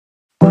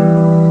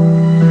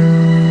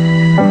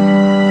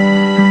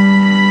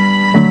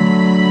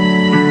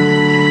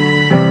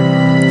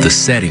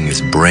setting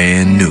is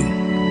brand new,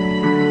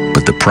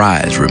 but the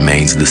prize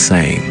remains the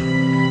same.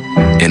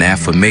 An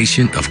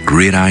affirmation of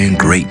gridiron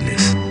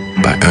greatness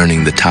by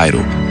earning the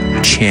title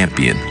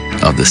Champion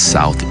of the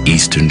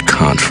Southeastern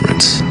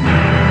Conference.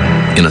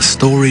 In a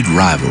storied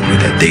rivalry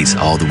that dates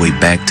all the way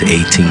back to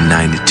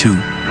 1892,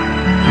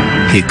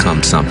 here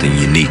comes something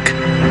unique.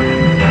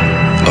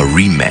 A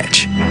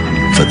rematch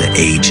for the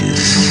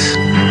ages.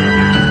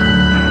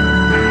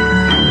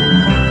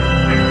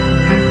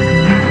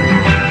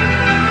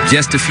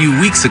 Just a few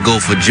weeks ago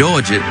for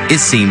Georgia, it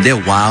seemed their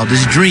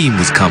wildest dream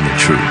was coming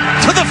true.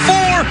 To the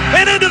 4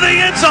 and into the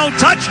end zone,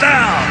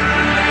 touchdown!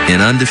 An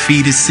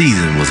undefeated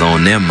season was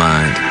on their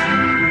mind.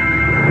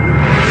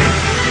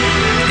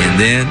 And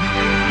then,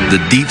 the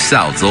Deep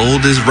South's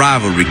oldest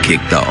rivalry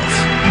kicked off.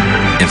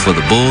 And for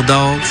the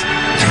Bulldogs,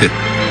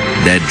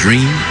 that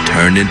dream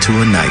turned into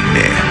a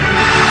nightmare.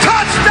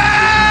 Touchdown,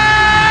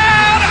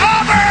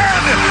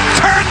 Auburn!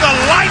 Turn the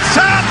lights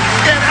out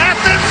in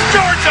Athens,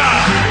 Georgia!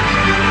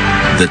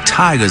 The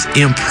Tigers'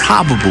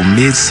 improbable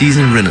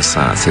mid-season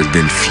renaissance has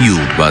been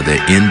fueled by their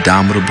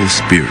indomitable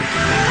spirit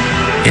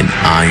and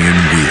iron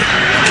will.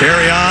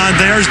 Carry on,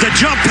 there's the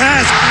jump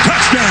pass,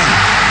 touchdown!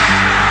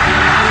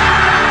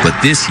 But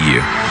this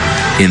year,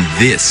 in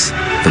this,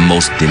 the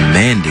most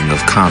demanding of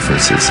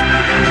conferences,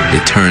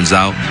 it turns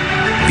out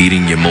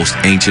beating your most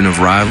ancient of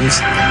rivals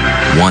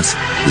once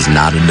is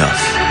not enough.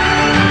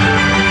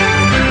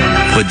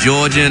 For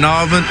Georgia and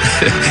Auburn,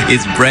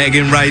 it's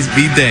bragging rights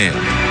be damned.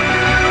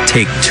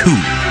 Take 2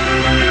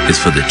 is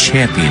for the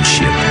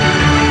championship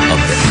of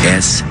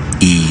the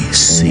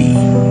SEC.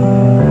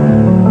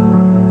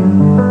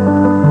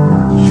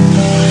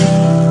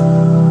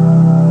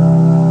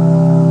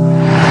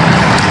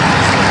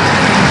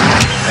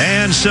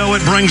 So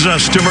it brings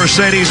us to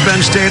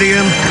Mercedes-Benz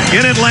Stadium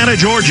in Atlanta,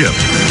 Georgia.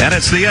 And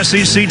it's the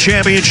SEC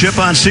Championship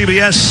on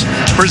CBS,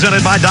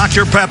 presented by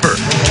Dr. Pepper.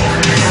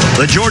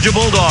 The Georgia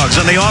Bulldogs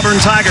and the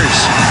Auburn Tigers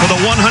for the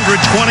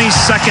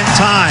 122nd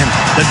time.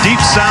 The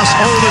Deep South's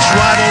oldest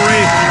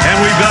rivalry, and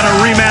we've got a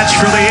rematch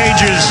for the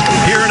ages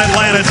here in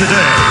Atlanta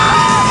today.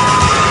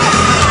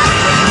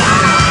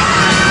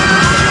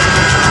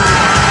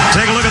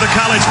 Take a look at the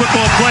college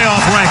football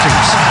playoff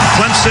rankings.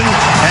 Clemson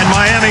and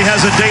Miami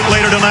has a date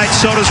later tonight.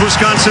 So does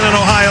Wisconsin and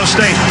Ohio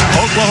State.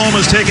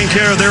 Oklahoma's taking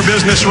care of their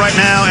business right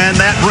now, and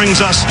that brings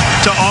us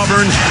to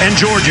Auburn and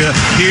Georgia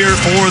here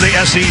for the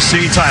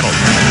SEC title.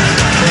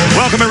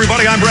 Welcome,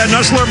 everybody. I'm Brad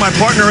Nussler. My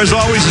partner, as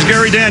always, is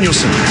Gary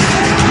Danielson.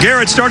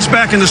 Garrett starts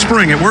back in the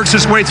spring. It works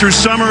its way through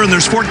summer, and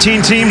there's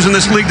 14 teams in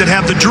this league that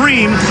have the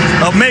dream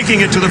of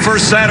making it to the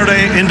first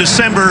Saturday in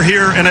December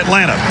here in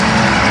Atlanta.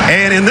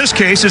 And in this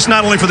case, it's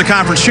not only for the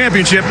conference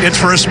championship, it's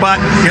for a spot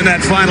in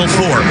that Final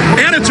Four.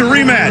 And it's a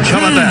rematch.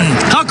 How about that?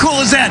 How cool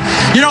is that?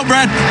 You know,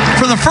 Brad,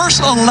 for the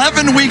first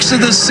 11 weeks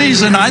of this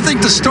season, I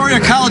think the story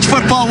of college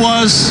football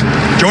was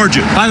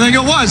Georgia. I think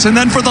it was. And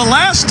then for the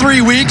last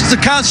 3 weeks,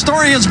 the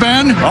story has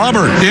been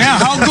Auburn.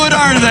 Yeah, how good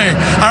are they?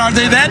 Are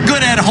they that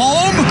good at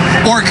home?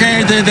 Or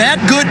are they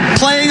that good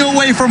playing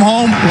away from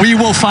home? We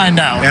will find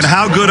out. And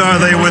how good are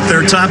they with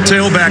their top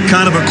tailback?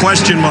 Kind of a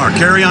question mark.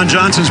 Kerryon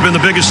Johnson's been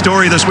the biggest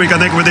story this week,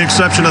 I think, with the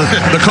exception of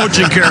the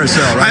coaching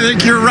carousel, right? I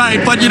think you're right.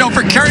 But, you know,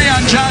 for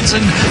Kerryon Johnson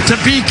to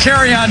be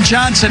Kerryon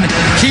Johnson,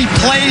 he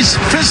plays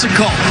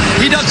physical.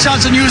 He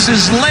doesn't use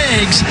his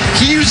legs.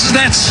 He uses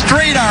that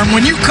straight arm.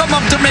 When you come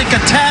up to make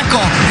a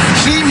tackle,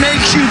 he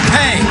makes you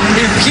pay.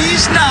 If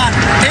he's not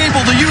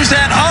able to use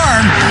that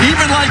arm,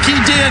 even like he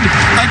did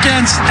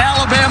against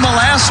Alabama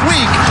last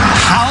week,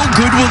 how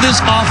good will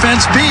this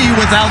offense be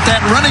without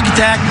that running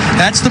attack?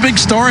 That's the big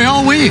story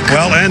all week.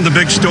 Well, and the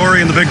big story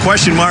and the big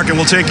question mark, and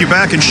we'll take you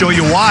back and show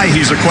you why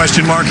he's a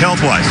question mark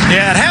health-wise.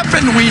 Yeah, it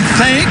happened, we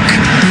think,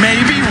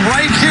 maybe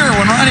right here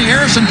when Ronnie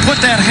Harrison put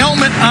that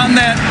helmet on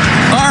that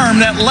arm,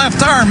 that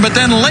left arm, but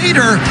then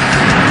later,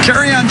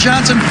 Kerryon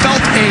Johnson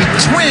felt a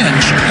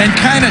twinge and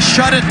kind of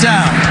shut it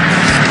down.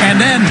 And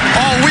then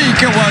all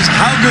week it was,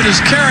 how good is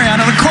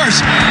Kerryon? And of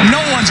course, no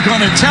one's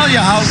going to tell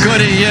you how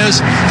good he is,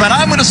 but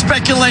I'm going to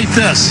speculate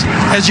this.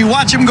 As you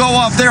watch him go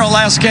off there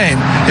last game,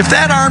 if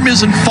that arm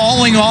isn't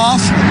falling off,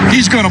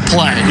 he's going to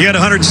play. He had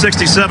 167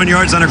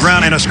 yards on the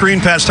ground and a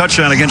screen pass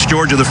touchdown against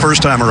Georgia the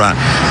first time around.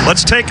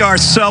 Let's take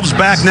ourselves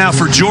back now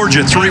for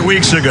Georgia 3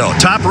 weeks ago.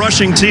 Top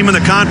rushing team in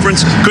the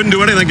conference, couldn't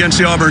do anything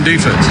against the Auburn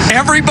defense.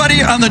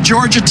 Everybody on the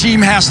Georgia team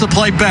has to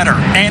play better.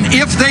 And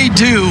if they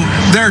do,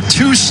 their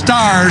 2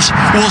 stars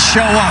will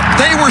show up.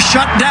 They were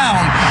shut down,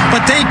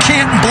 but they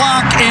can't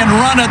block and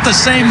run at the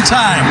same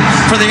time.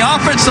 For the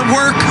offense to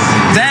work,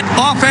 that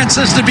offense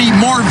has to be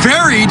more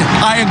varied,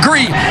 I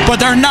agree, but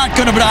they're not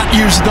going to not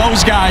use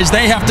those guys.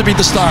 They have to be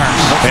the stars.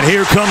 And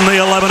here come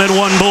the 11-1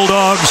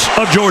 Bulldogs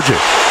of Georgia.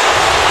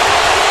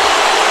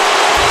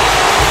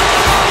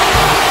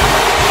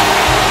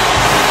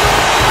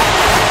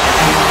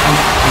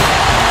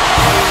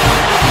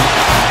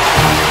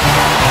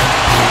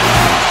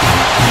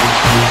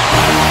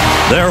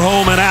 They're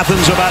home in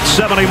Athens, about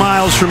 70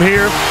 miles from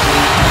here.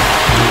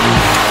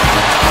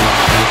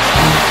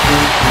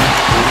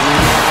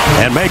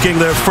 and making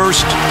their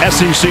first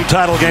SEC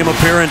title game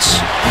appearance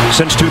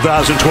since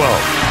 2012.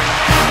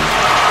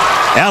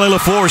 Allie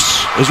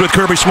LaForce is with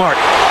Kirby Smart.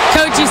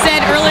 Coach, you said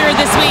earlier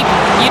this week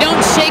you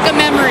don't shake a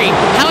memory.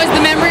 How has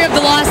the memory of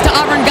the loss to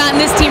Auburn gotten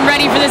this team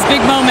ready for this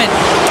big moment?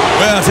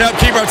 Well, it's helped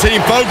keep our team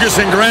focused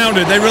and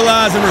grounded. They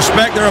realize and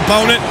respect their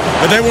opponent,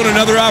 but they want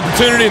another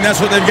opportunity, and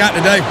that's what they've got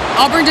today.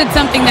 Auburn did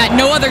something that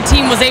no other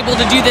team was able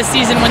to do this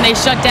season when they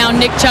shut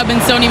down Nick Chubb and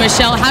Sony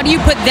Michel. How do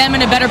you put them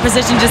in a better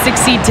position to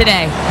succeed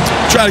today?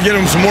 Try to get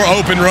them some more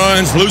open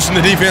runs, loosen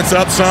the defense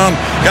up some.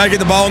 Got to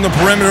get the ball in the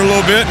perimeter a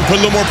little bit and put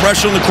a little more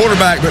pressure on the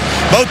quarterback. But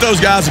both those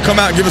guys will come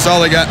out and give us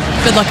all they got.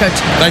 Good luck, Coach.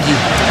 Thank you.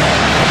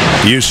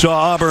 You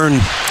saw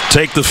Auburn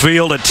take the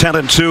field at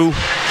 10-2.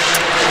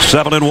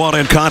 7-1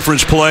 in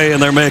conference play,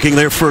 and they're making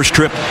their first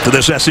trip to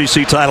this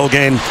SEC title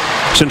game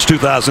since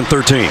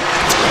 2013.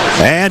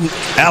 And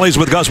Allie's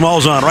with Gus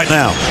Malzahn right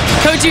now.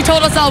 Coach, you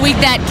told us all week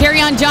that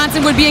Kerryon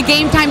Johnson would be a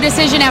game-time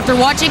decision. After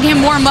watching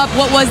him warm up,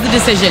 what was the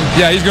decision?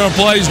 Yeah, he's going to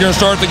play. He's going to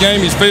start the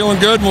game. He's feeling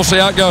good, and we'll see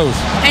how it goes.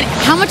 And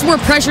how much more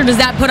pressure does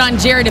that put on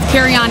Jared if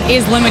Kerryon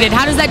is limited?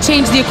 How does that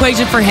change the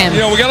equation for him?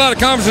 You know, we got a lot of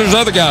confidence in those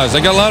other guys.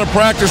 They got a lot of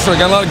practice. They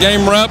got a lot of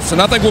game reps,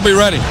 and I think we'll be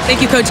ready.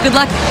 Thank you, Coach. Good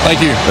luck.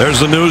 Thank you. There's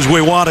the news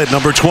we wanted.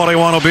 Number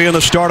 21 will be in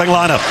the starting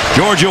lineup.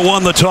 Georgia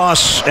won the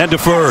toss and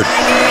deferred.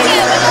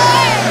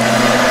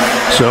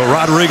 So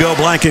Rodrigo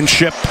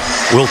Blankenship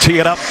will tee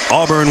it up.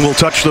 Auburn will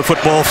touch the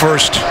football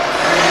first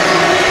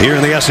here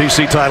in the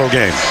SEC title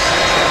game.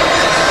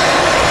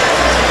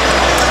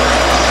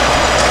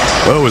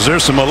 Oh, is there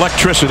some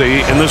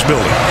electricity in this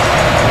building?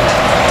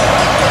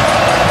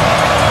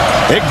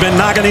 Igben,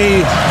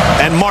 Nagany,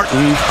 and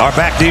Martin are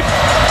back deep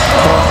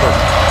for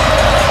Auburn.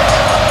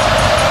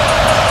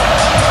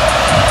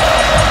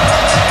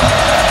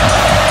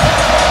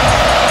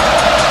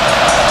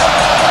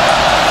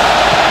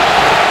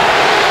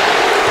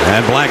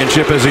 And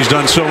Blankenship, as he's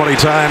done so many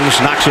times,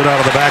 knocks it out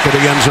of the back of the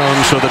end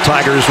zone, so the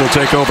Tigers will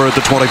take over at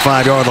the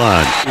 25-yard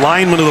line.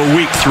 Lineman of the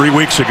week 3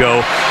 weeks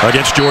ago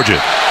against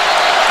Georgia.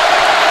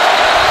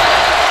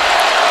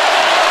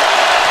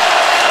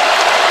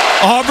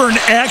 Auburn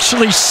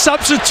actually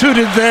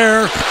substituted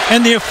there,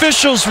 and the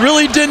officials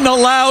really didn't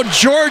allow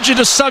Georgia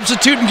to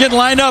substitute and get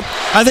lined up.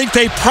 I think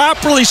they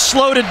properly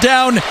slowed it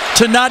down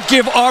to not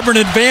give Auburn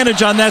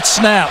advantage on that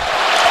snap.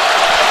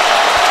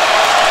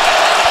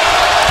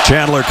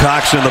 Chandler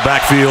Cox in the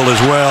backfield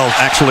as well.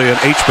 Actually an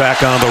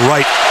H-back on the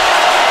right.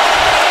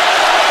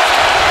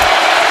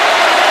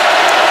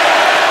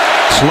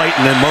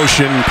 Slayton in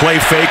motion, play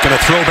fake and a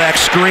throwback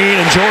screen,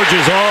 and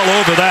Georgia's all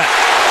over that.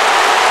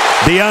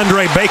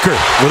 DeAndre Baker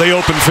with the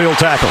open field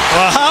tackle.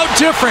 Well, how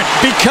different,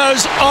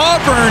 because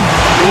Auburn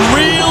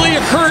really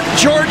hurt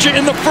Georgia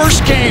in the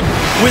first game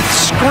with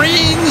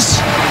screens,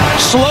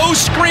 slow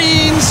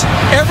screens,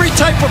 every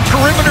type of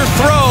perimeter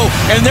throw,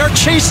 and they're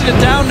chasing it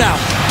down now.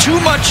 Too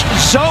much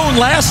zone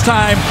last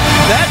time.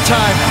 That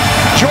time,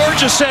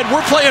 Georgia said,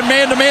 we're playing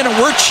man-to-man and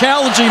we're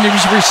challenging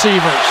these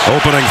receivers.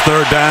 Opening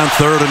third down,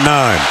 3rd and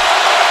 9.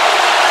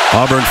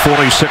 Auburn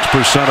 46%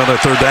 of their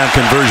third down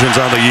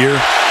conversions on the year.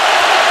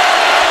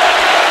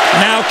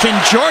 Now, can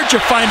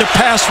Georgia find a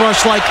pass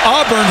rush like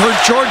Auburn hurt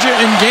Georgia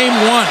in game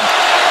 1?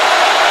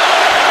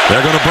 They're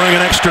going to bring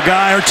an extra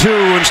guy or two.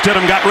 Instead,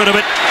 got rid of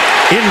it.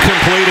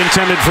 Incomplete,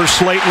 intended for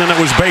Slayton, and it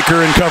was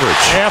Baker in coverage.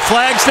 Yeah,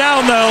 flags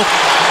down, though.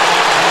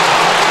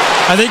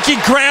 I think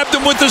he grabbed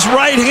him with his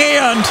right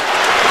hand.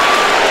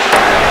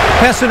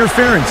 Pass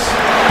interference.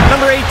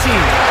 Number 18,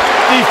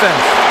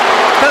 defense.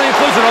 Penalty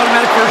includes an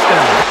automatic first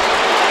down.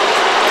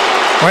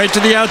 Right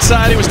to the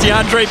outside, it was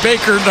DeAndre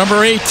Baker,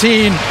 number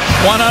 18.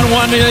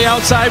 One-on-one to the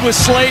outside with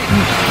Slayton.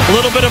 A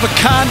little bit of a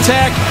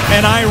contact,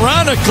 and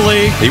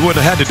ironically... He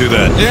wouldn't have had to do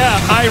that. Yeah,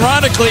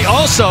 ironically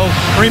also,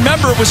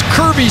 remember it was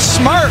Kirby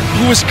Smart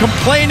who was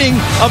complaining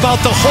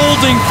about the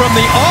holding from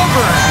the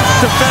Auburn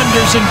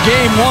defenders in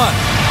game 1.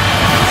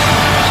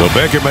 So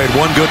Baker made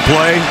one good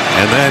play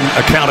and then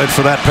accounted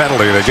for that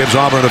penalty that gives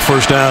Auburn a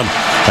first down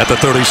at the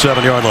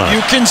 37-yard line.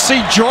 You can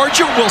see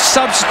Georgia will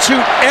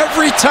substitute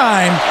every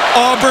time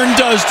Auburn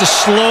does to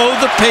slow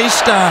the pace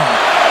down.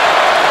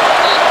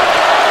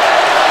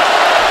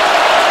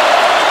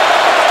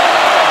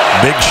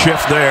 Big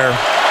shift there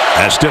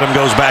as Stidham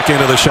goes back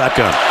into the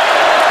shotgun.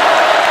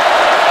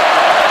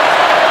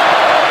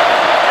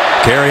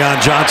 Kerryon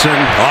Johnson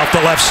off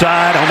the left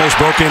side, almost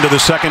broke into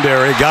the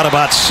secondary, got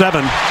about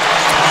 7.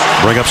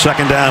 Bring up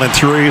 2nd down and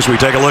 3 as we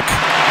take a look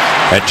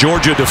at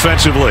Georgia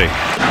defensively.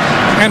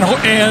 And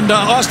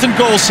Austin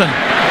Golson,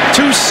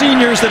 2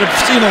 seniors that have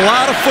seen a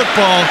lot of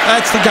football.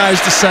 That's the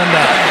guys to send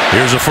out.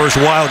 Here's the first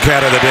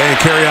Wildcat of the day.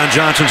 Kerryon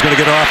Johnson's going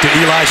to get off to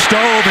Eli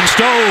Stove, and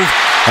Stove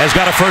has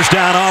got a first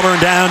down. Auburn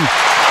down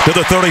to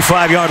the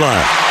 35-yard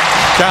line.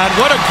 God,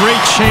 what a great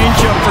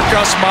changeup for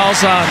Gus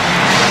Malzahn.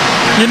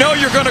 You know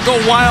you're going to go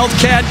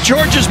Wildcat.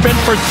 Georgia's been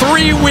for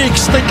 3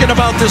 weeks thinking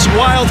about this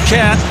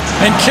Wildcat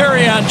and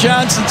Kerryon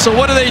Johnson. So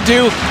what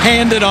do?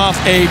 Hand it off.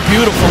 A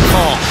beautiful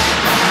call.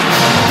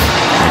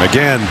 And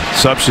again,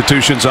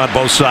 substitutions on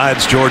both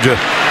sides. Georgia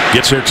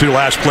gets their 2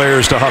 last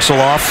players to hustle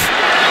off.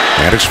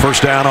 And it's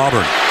first down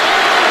Auburn.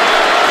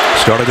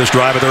 Started this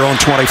drive at their own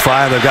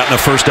 25. They've gotten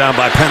a first down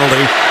by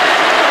penalty.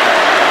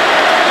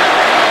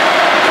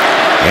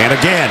 And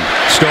again,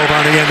 Stove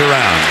on the end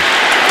around.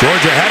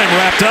 Georgia had him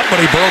wrapped up,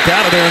 but he broke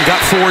out of there and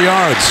got 4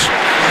 yards.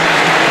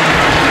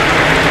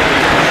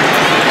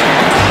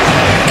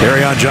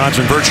 Kerryon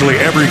Johnson, virtually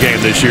every game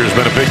this year has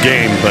been a big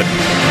game, but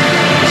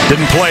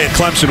didn't play at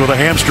Clemson with a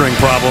hamstring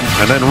problem,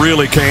 and then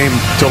really came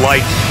to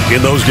light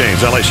in those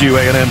games. LSU,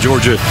 A&M,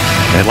 Georgia,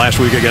 and last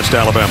week against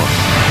Alabama.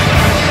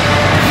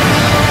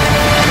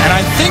 And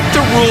I think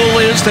the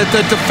rule is that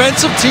the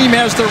defensive team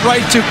has the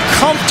right to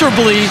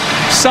comfortably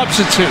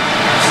substitute.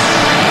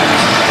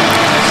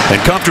 And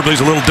comfortably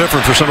is a little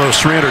different for some of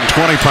those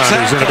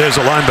 320-pounders than it is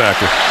a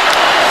linebacker.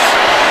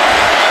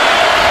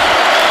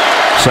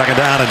 Second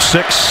down and 6.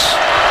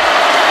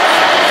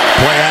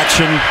 Play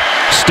action.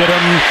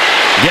 Stidham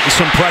getting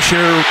some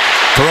pressure.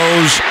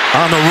 Throws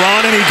on the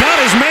run, and he got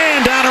his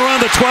man down around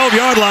the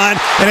 12-yard line,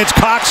 and it's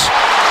Cox,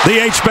 the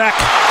H-back,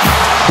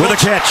 with a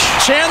catch.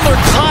 Chandler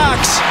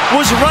Cox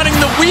was running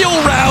the wheel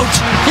route.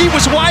 He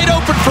was wide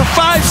open for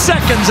 5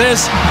 seconds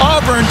as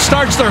Auburn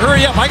starts to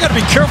hurry up. I got to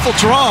be careful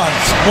drawing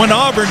when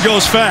Auburn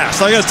goes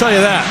fast. I got to tell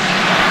you that.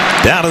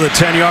 Down to the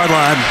 10-yard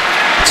line.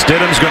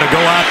 Stidham's going to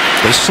go out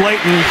to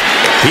Slayton.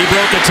 He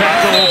broke a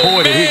tackle. Oh,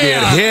 boy, did he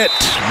get hit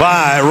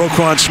by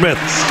Roquan Smith.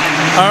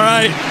 All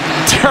right.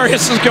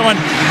 Darius is going,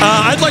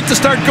 I'd like to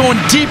start going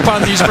deep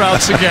on these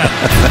routes again.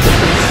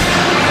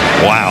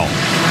 Wow.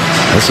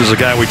 This is a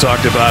guy we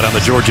talked about on the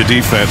Georgia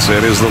defense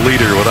that is the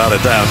leader without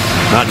a doubt.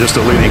 Not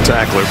just a leading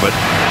tackler, but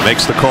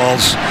makes the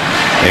calls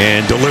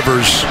and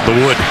delivers the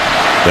wood.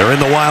 They're in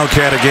the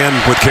Wildcat again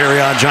with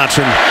Kerryon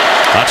Johnson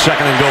on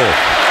 2nd and goal.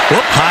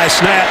 Whoop, high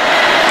snap.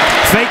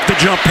 Fake the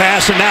jump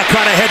pass and now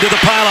trying to head to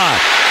the pylon.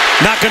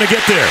 Not going to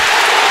get there.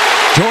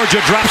 Georgia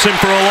drops him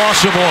for a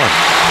loss of 1.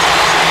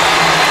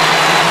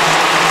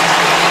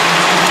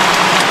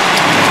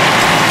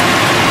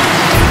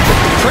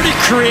 Pretty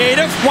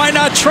creative. Why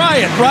not try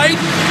it, right?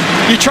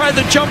 You tried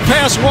the jump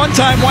pass one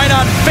time. Why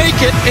not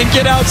fake it and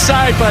get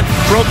outside? But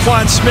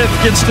Roquan Smith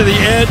gets to the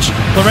edge.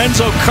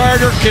 Lorenzo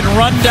Carter can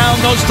run down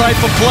those type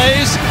of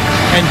plays.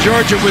 And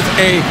Georgia with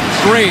a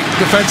great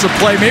defensive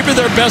play. Maybe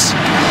their best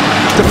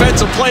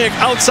defensive play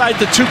outside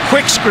the 2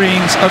 quick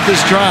screens of this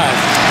drive.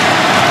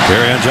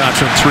 Kerryon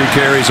Johnson, 3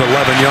 carries,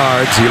 11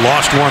 yards. He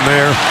lost 1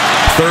 there.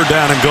 3rd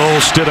down and goal.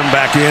 Stidham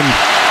back in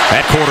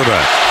at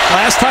quarterback.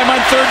 Last time on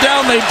 3rd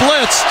down they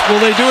blitzed. Will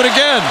they do it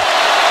again?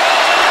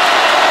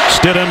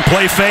 Stidham,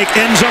 play fake,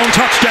 end zone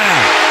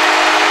touchdown.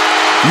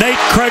 Nate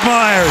Craig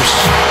Myers.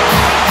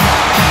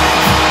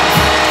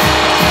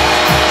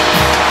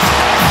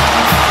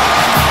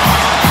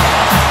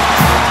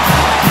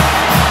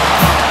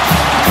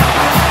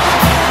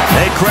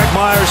 Craig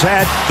Myers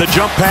had the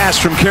jump pass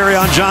from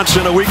Kerryon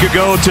Johnson a week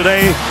ago.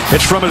 Today,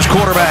 it's from his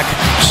quarterback.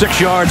 6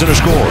 yards and a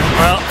score.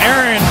 Well,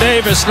 Aaron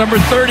Davis, number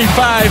 35,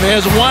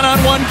 has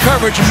one-on-one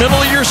coverage,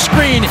 middle of your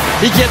screen.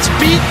 He gets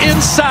beat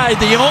inside,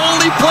 the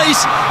only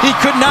place he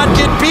could not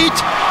get beat.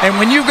 And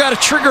when you've got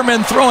a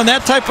triggerman throwing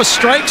that type of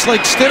strikes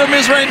like Stidham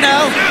is right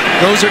now,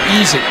 those are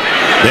easy.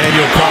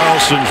 Daniel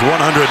Carlson's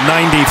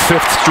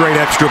 195th straight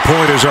extra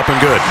point is up and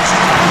good.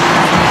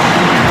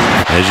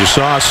 As you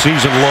saw,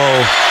 season low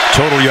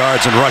total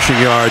yards and rushing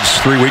yards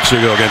 3 weeks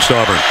ago against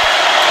Auburn.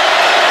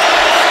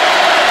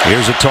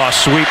 Here's a toss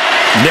sweep.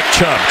 Nick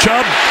Chubb.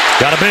 Chubb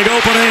got a big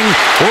opening.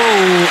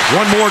 Whoa,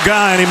 one more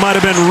guy, and he might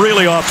have been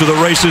really off to the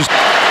races.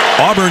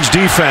 Auburn's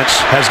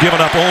defense has given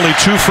up only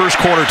 2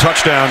 first-quarter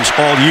touchdowns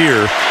all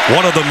year.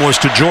 One of them was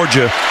to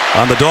Georgia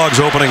on the Dogs'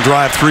 opening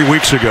drive 3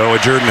 weeks ago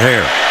at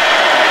Jordan-Hare.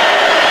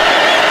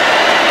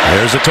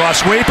 There's a toss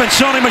sweep, and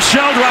Sony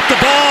Michel dropped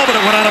the ball, but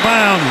it went out of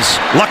bounds.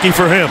 Lucky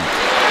for him.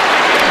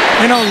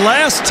 You know,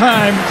 last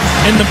time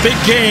in the big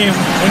game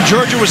when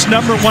Georgia was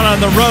number 1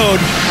 on the road,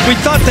 we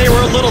thought they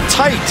were a little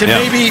tight and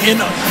maybe in,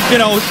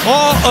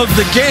 all of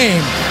the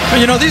game.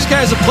 But, these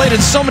guys have played in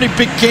so many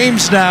big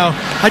games now.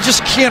 I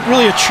just can't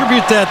really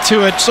attribute that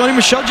to it. Sony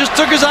Michel just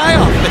took his eye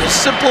off it. As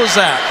simple as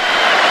that.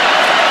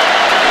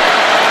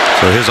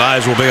 So his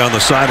eyes will be on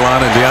the sideline,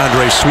 and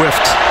DeAndre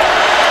Swift,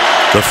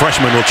 the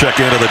freshman, will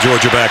check into the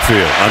Georgia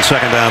backfield on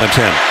 2nd down and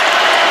 10.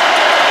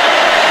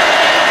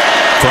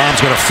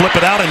 Fromm's going to flip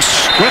it out, and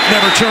Swift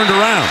never turned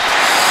around.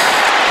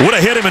 Would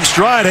have hit him in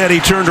stride had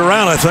he turned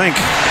around, I think.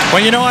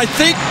 Well, I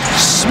think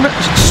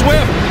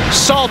Swift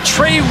saw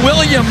Trey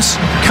Williams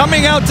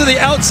coming out to the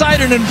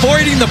outside and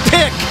avoiding the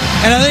pick,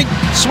 and I think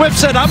Swift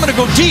said, I'm going to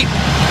go deep.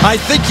 I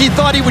think he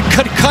thought he would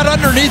cut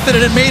underneath it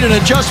and had made an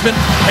adjustment,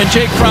 and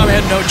Jake Fromm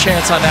had no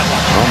chance on that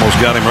one. Almost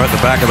got him right in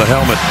the back of the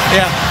helmet.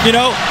 Yeah,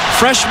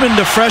 freshman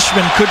to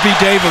freshman could be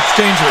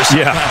dangerous.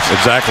 Yeah,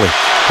 exactly.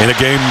 In a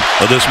game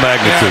of this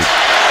magnitude. Yeah.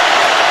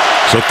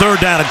 So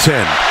 3rd down and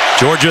 10.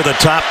 Georgia, the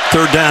top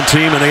 3rd down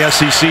team in the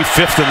SEC,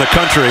 5th in the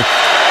country.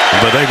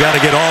 But they got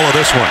to get all of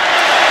this one.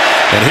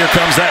 And here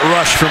comes that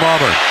rush from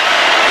Auburn.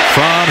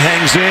 Fromm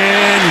hangs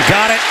in,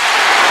 got it.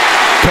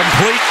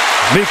 Complete.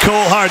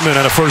 Mecole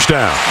Hardman and a 1st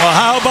down. Well,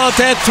 how about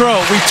that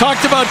throw? We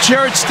talked about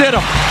Jarrett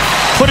Stidham.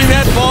 putting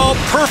that ball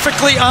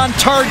perfectly on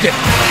target.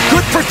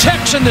 Good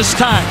protection this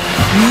time.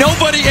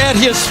 Nobody at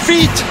his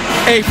feet.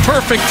 A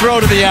perfect throw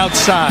to the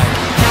outside.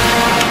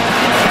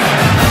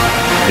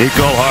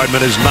 Nico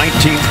Hardman, his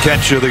 19th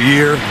catch of the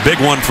year.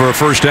 Big one for a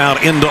first down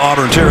into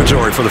Auburn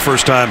territory for the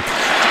first time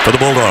for the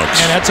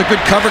Bulldogs. And that's a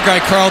good cover guy,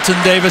 Carlton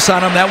Davis,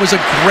 on him. That was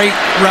a great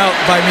route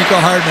by Nico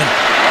Hardman.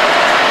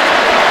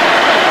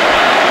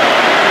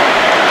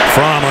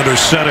 From under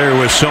center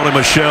with Sony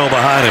Michel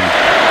behind him.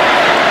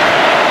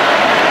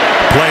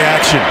 Play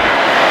action.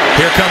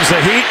 Here comes the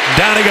heat.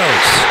 Down he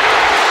goes.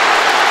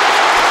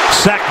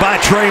 Sacked by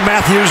Trey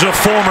Matthews, a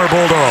former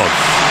Bulldog.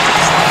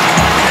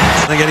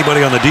 I think anybody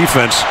on the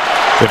defense,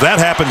 if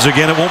that happens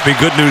again, it won't be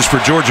good news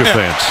for Georgia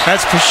fans.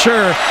 That's for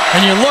sure.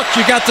 And you look,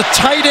 you got the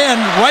tight end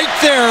right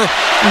there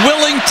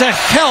willing to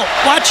help.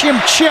 Watch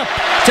him chip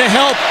to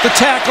help the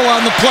tackle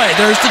on the play.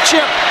 There's the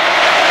chip.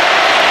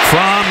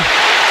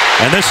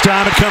 And this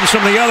time it comes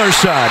from the other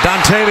side.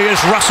 Dontavius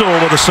Russell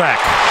with a sack.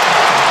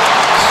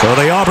 So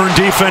the Auburn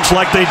defense,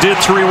 like they did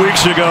 3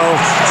 weeks ago,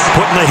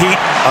 putting the heat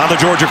on the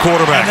Georgia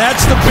quarterback. And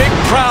that's the big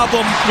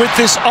problem with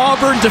this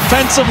Auburn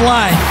defensive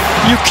line.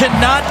 You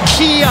cannot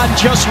key on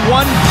just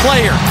one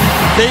player.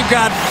 They've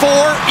got 4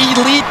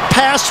 elite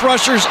pass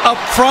rushers up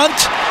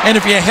front, and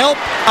if you help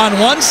on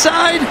one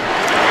side,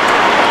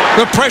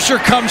 the pressure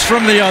comes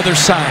from the other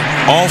side.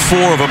 All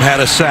 4 of them had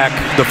a sack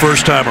the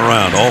first time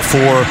around. All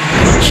 4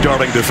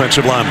 starting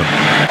defensive linemen.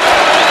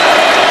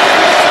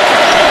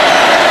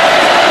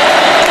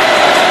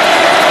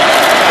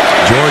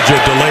 Georgia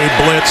delayed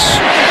blitz.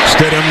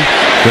 Stidham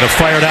going to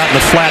fire it out in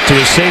the flat to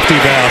his safety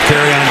valve.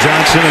 Kerryon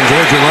Johnson, and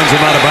Georgia runs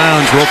him out of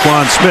bounds.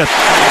 Roquan Smith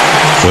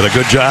with a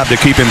good job to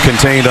keep him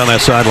contained on that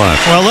sideline.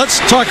 Well,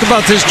 let's talk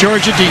about this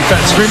Georgia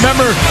defense.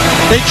 Remember,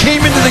 they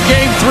came into the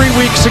game 3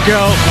 weeks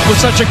ago with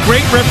such a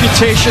great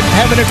reputation,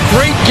 having a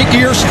great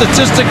year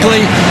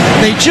statistically.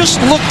 They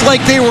just looked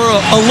like they were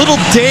a little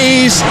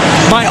dazed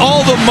by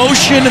all the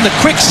motion and the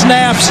quick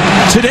snaps.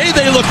 Today,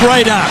 they look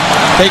right on.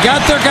 They got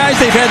their guys.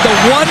 They've had the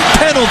one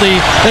penalty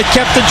that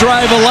kept the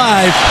drive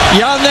alive.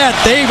 Beyond that,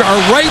 they are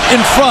right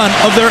in front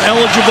of their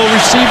eligible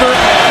receiver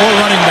or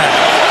running back.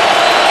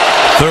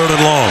 3rd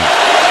and long.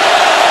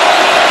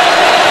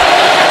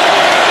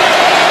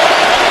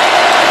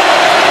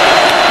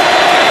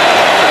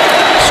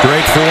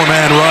 Straight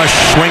 4-man rush,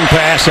 swing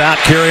pass out.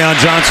 Kerryon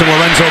Johnson,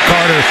 Lorenzo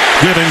Carter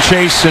giving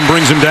chase and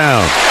brings him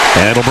down.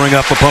 And it'll bring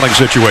up a punting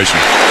situation.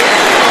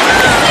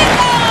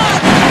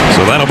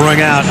 So that'll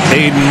bring out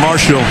Aiden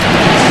Marshall.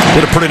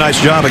 Did a pretty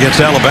nice job against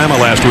Alabama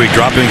last week,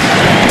 dropping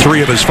 3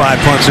 of his 5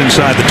 punts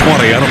inside the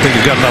 20. I don't think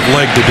he's got enough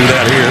leg to do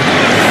that here.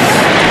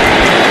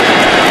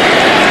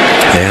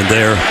 And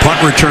their punt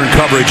return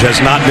coverage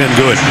has not been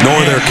good, nor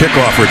their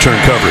kickoff return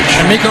coverage.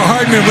 And Nico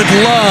Hardman would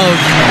love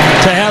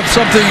to have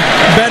something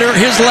better.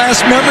 His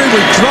last memory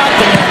was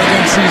dropping out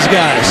against these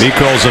guys.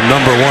 Nico's a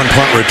 #1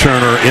 punt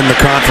returner in the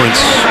conference.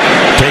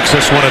 Takes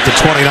this one at the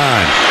 29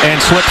 and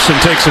slips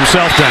and takes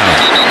himself down.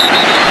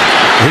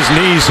 His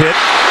knees hit,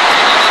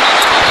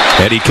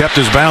 and he kept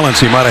his balance.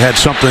 He might have had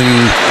something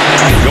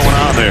going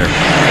on there.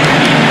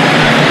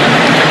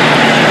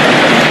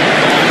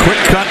 Quick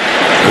cut.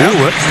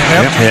 Ooh,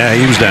 yeah,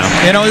 he was down.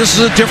 You know, this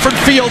is a different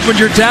field when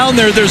you're down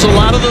there. There's a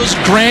lot of those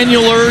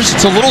granulars.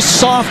 It's a little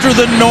softer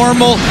than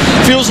normal.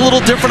 Feels a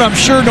little different, I'm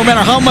sure, no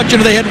matter how much.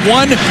 They had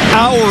 1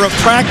 hour of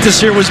practice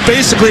here. It was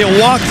basically a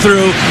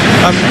walkthrough.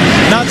 I'm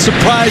not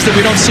surprised that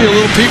we don't see a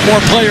little bit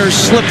more players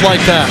slip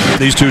like that.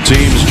 These 2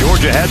 teams,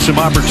 Georgia had some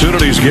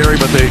opportunities, Gary,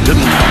 but they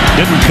didn't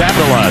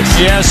capitalize.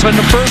 Yes, in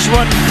the first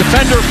one,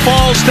 defender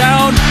falls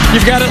down.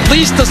 You've got at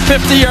least a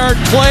 50-yard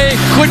play.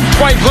 Couldn't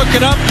quite hook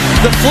it up.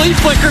 The flea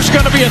flicker's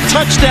going to be a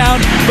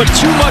touchdown, but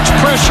too much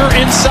pressure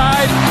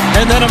inside,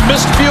 and then a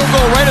missed field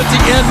goal right at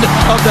the end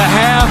of the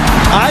half.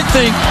 I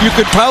think you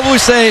could probably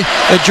say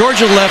that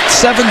Georgia left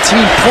 17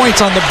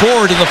 points on the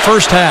board in the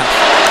first half.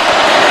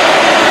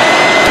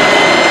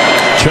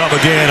 Chubb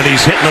again, and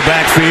he's hitting the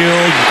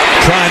backfield,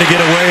 trying to get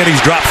away, and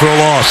he's dropped for a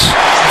loss.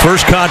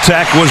 First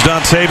contact was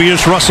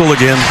Dontavius Russell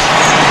again.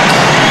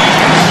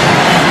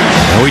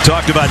 And we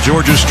talked about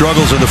Georgia's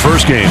struggles in the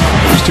first game.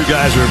 These 2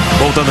 guys are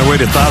both on their way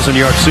to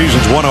 1,000-yard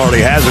seasons. One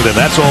already has it, and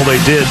that's all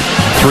they did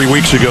 3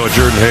 weeks ago at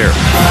Jordan-Hare.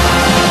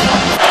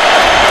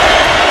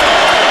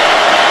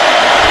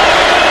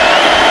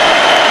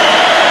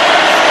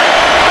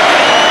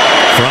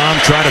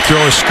 Fromm trying to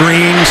throw a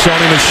screen.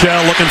 Sony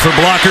Michel looking for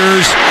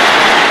blockers.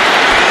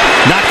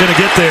 Not going to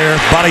get there,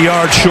 about a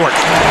yard short.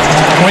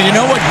 Well, you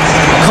know what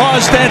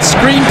caused that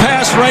screen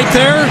pass right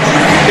there?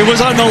 It was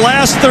on the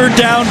last 3rd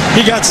down.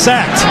 He got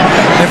sacked.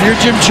 If you're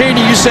Jim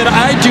Chaney, you said,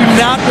 I do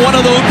not want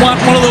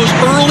one of those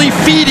early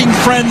feeding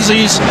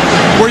frenzies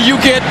where you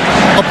get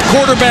a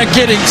quarterback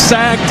getting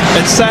sacked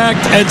and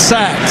sacked and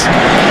sacked.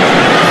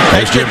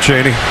 Thanks, Jim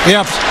Chaney.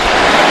 Yep.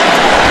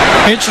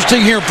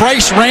 Interesting here.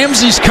 Bryce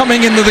Ramsey's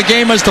coming into the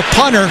game as the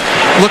punter.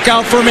 Look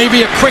out for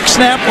maybe a quick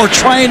snap or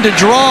trying to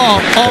draw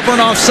Auburn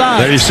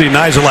offside. There you see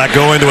Nizelak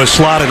go into a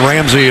slot, and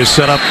Ramsey is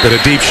set up at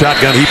a deep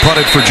shotgun. He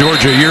punted for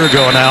Georgia a year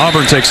ago, and now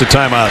Auburn takes a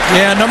timeout.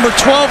 Yeah, number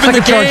 12 in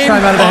the game.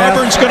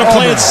 Auburn's going to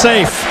play it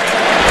safe.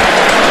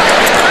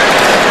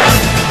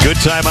 Good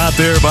time out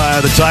there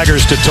by the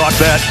Tigers to talk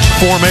that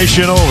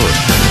formation over.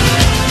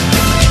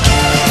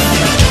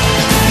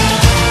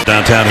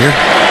 Downtown here.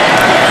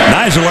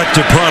 Nizelak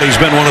to punt. He's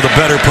been one of the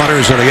better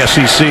punters in the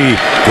SEC.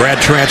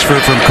 Grad transfer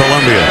from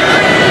Columbia.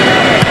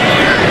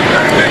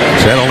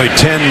 He's had only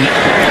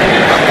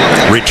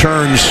 10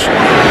 returns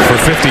for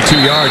 52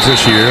 yards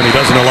this year, and he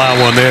doesn't allow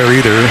one there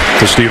either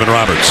to Stephen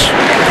Roberts.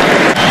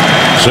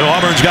 So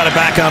Auburn's got it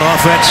back on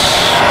offense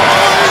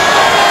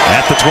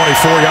at the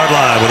 24-yard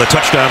line with a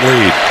touchdown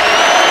lead.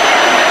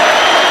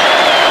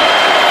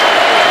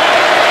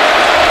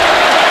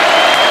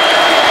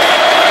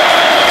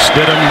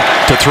 Stidham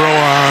to throw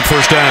on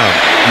first down.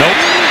 Nope.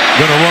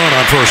 Gonna run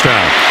on first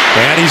down.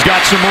 And he's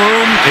got some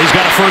room. He's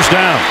got a first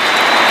down.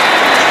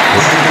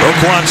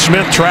 Roquan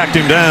Smith tracked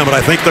him down, but I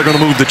think they're going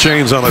to move the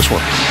chains on this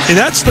one. And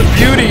that's the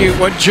beauty of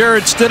what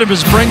Jarrett Stidham is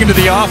bringing to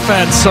the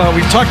offense.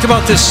 We've talked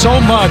about this so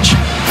much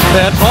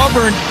that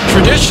Auburn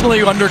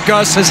traditionally under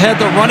Gus has had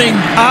the running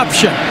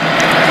option.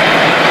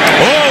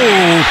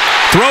 Oh,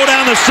 throw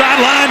down the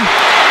sideline,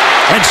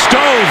 and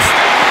Stove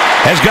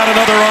has got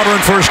another Auburn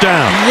first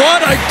down.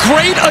 What a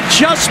great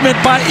adjustment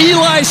by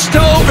Eli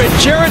Stove and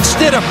Jarrett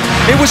Stidham.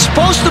 It was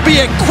supposed to be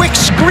a quick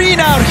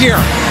screen out here,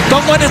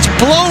 but when it's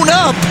blown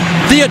up,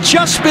 the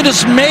adjustment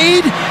is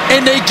made,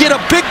 and they get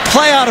a big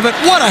play out of it.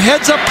 What a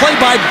heads-up play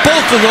by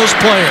both of those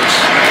players.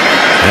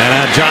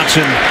 And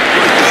Johnson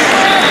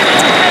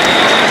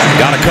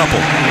got a couple.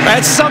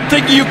 That's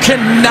something you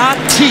cannot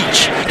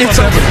teach. I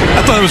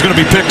thought it was going to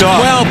be picked off.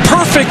 Well,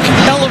 perfect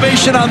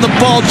elevation on the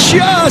ball,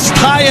 just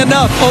high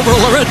enough over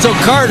Lorenzo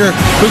Carter,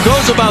 who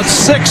goes about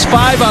 6'5"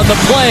 on the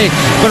play.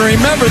 But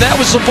remember, that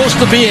was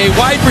supposed to be a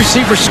wide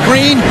receiver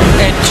screen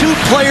and two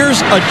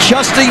players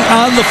adjusting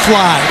on the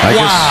fly.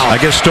 I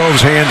guess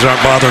Stove's hands aren't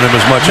bothering him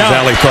as much as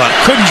Allie thought.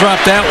 Couldn't drop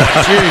that one.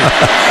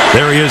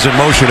 There he is in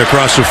motion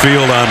across the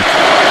field on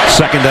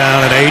second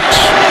down and 8.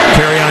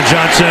 Kerryon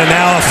Johnson, and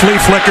now a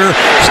flea flicker.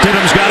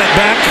 Stidham's got it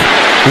back.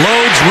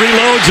 Loads,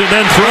 reloads, and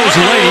then throws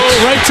late.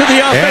 Right to the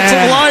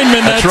offensive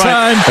lineman that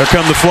time. There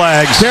come the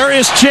flags.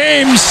 Darius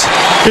James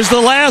is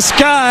the last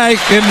guy,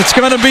 and it's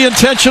going to be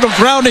intentional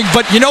grounding.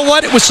 But you know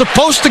what? It was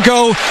supposed to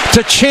go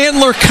to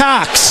Chandler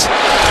Cox.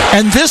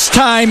 And this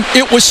time,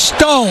 it was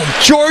Stone.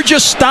 Georgia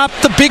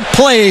stopped the big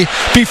play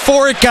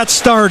before it got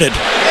started.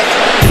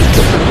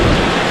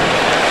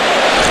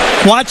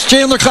 Watch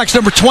Chandler Cox,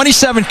 number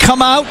 27,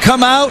 come out,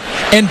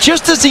 and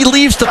just as he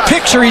leaves the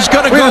picture, he's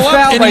going to go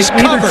up and he's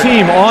covered. Either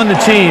team on the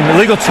team.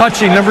 Illegal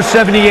touching, number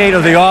 78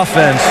 of the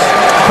offense.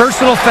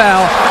 Personal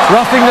foul,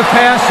 roughing the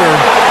passer,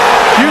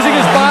 using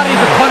his body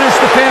to punish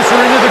the passer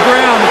into the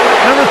ground.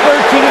 Number 13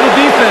 of the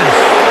defense.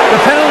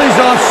 The penalty's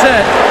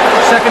offset.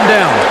 Second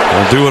down.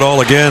 We'll do it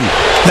all again.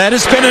 That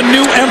has been a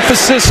new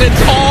emphasis in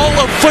all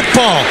of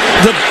football.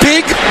 The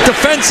big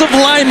defensive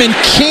linemen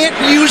can't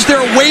use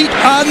their weight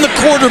on the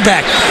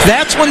quarterback.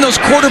 That's when those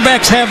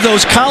quarterbacks have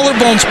those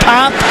collarbones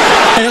pop.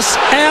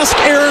 Ask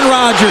Aaron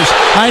Rodgers.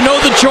 I know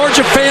the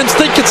Georgia fans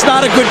think it's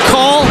not a good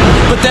call,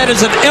 but that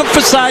is an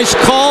emphasized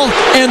call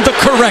and the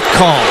correct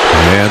call.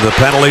 And the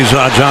penalties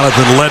on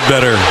Jonathan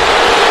Ledbetter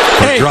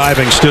for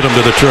driving Stidham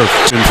to the turf.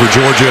 And for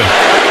Georgia,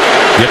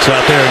 gets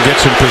out there and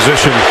gets in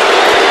position.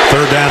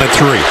 Third down and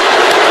 3.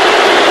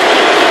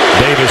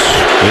 Davis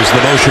is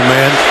the motion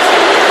man.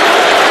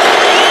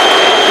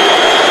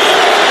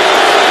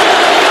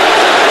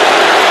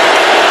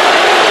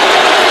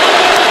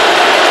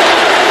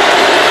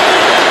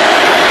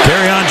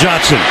 Kerryon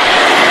Johnson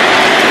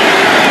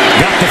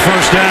got the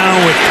first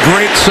down with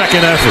great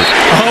second effort.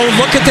 Oh,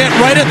 look at that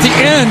right at the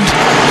end.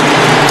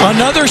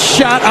 Another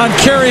shot on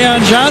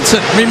Kerryon Johnson.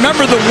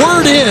 Remember, the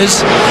word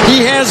is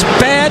he has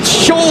bad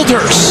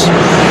shoulders.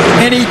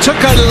 And he took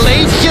a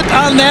late hit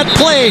on that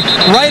play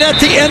right at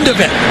the end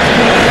of it.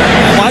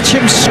 Watch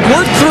him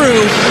squirt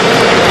through.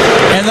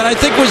 And then I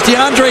think it was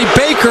DeAndre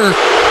Baker.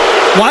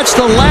 Watch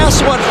the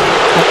last one.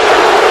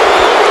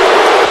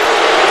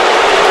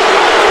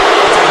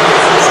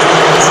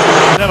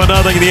 7-0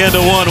 at the end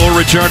of one. We'll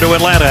return to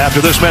Atlanta after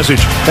this message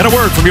and a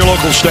word from your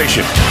local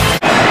station.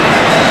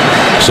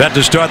 Set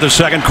to start the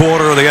second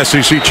quarter of the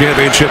SEC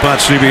Championship on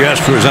CBS,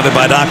 presented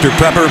by Dr.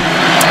 Pepper.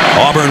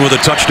 Auburn with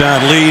a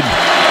touchdown lead.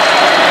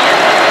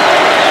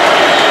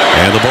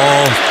 And the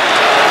ball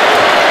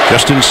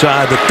just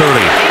inside the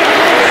 30.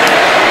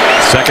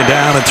 Second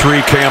down and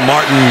 3. Cam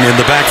Martin in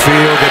the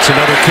backfield gets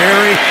another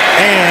carry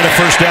and a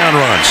first down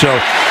run. So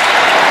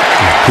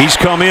he's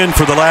come in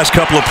for the last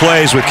couple of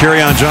plays with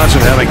Kerryon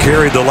Johnson having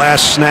carried the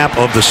last snap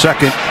of the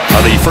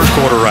first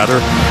quarter rather,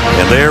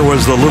 and there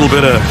was the little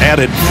bit of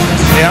added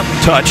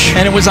touch.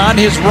 And it was on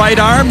his right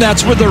arm.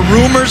 That's where the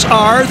rumors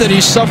are that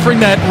he's suffering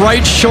that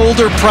right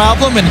shoulder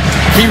problem, and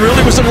he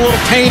really was in a little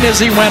pain as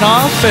he went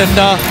off,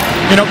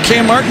 and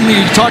Cam Martin,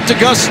 you talk to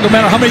Gus, no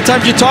matter how many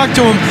times you talk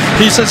to him,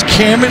 he says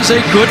Cam is a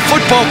good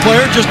football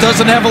player, just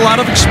doesn't have a lot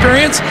of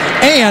experience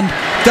and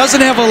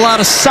doesn't have a lot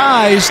of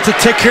size to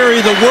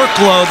carry the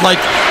workload like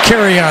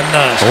Kerryon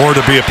does. Or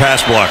to be a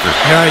pass blocker.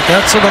 Right,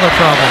 that's another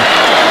problem.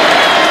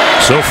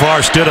 So far,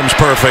 Stidham's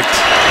perfect.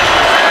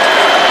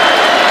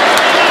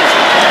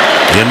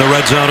 In the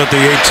red zone at the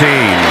 18.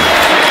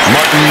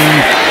 Martin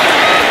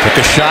took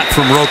a shot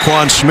from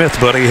Roquan Smith,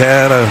 but he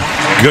had a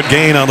good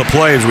gain on the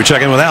play as we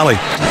check in with Allie.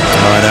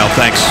 All right, Al,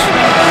 thanks.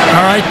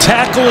 All right,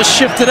 tackle is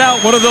shifted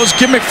out. One of those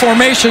gimmick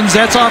formations.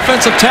 That's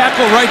offensive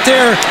tackle right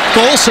there.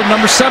 Golson,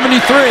 number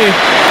 73.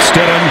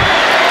 Stidham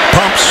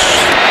pumps,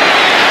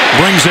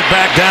 brings it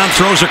back down,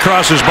 throws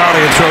across his body,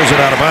 and throws it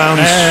out of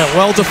bounds.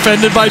 Well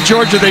defended by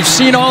Georgia. They've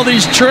seen all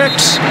these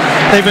tricks.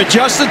 They've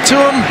adjusted to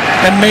them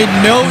and made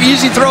no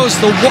easy throws.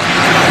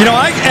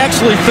 I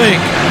actually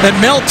think that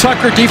Mel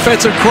Tucker,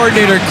 defensive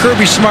coordinator,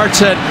 Kirby Smart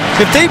said,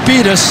 if they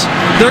beat us,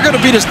 they're going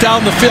to beat us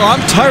down the field.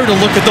 I'm tired of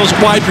looking at those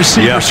wide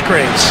receiver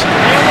screens.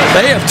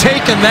 They have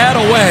taken that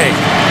away.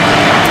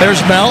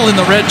 There's Mel in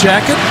the red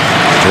jacket.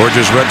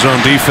 Georgia's red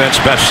zone defense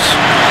best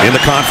in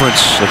the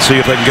conference. Let's see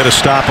if they can get a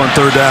stop on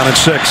 3rd down and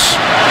 6.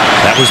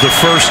 That was the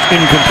first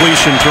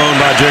incompletion thrown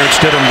by Jarrett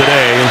Stidham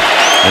today,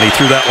 and he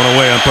threw that one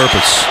away on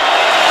purpose.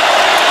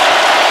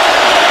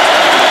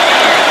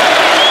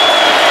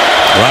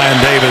 Ryan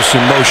Davis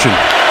in motion.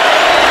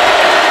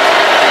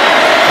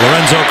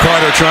 Lorenzo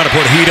Carter trying to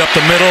put heat up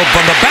the middle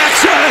from the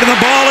backside, and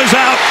the ball is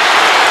out.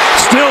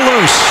 Still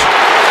loose.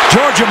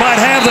 Georgia might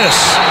have this.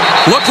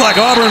 Looked like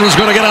Auburn was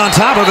going to get on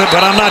top of it,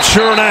 but I'm not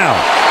sure now.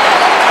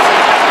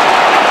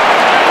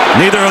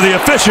 Neither of the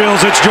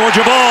officials. It's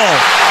Georgia ball.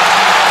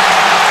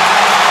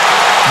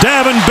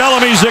 Davin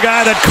Bellamy's the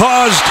guy that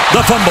caused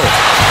the fumble.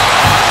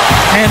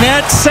 And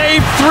that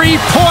saved 3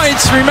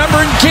 points.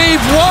 Remember in Game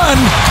 1,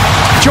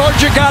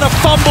 Georgia got a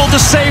fumble to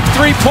save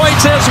 3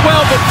 points as well,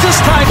 but this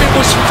time it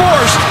was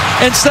forced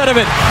instead of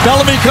it.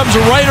 Bellamy comes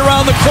right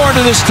around the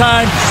corner this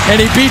time,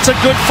 and he beats a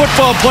good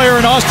football player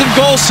in Austin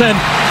Golson.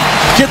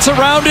 Gets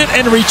around it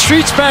and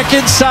retreats back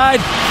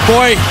inside.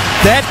 Boy,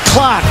 that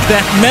clock,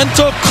 that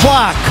mental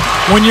clock,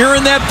 when you're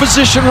in that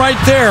position right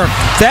there,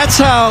 that's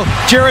how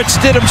Jarrett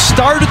Stidham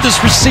started this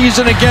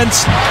season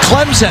against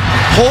Clemson,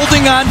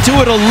 holding on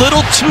to it a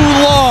little too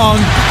long,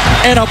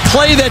 and a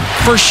play that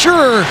for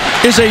sure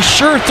is a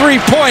sure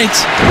 3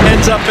 points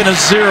ends up in a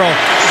 0.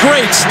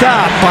 Great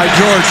stop by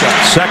Georgia.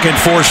 Second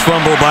forced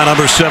fumble by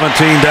number 17,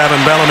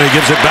 Davin Bellamy,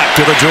 gives it back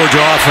to the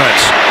Georgia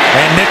offense.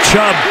 And Nick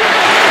Chubb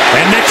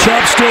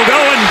still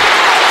going.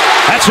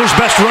 That's his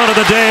best run of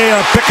the day,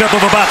 a pickup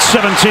of about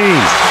 17.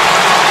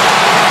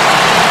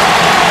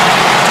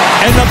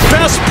 And the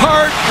best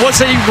part was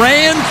he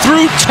ran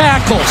through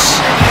tackles.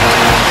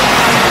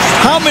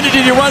 How many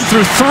did he run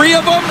through? 3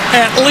 of them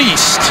at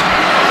least.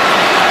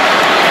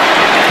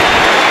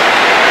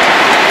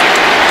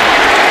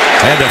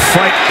 Had to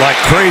fight like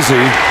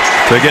crazy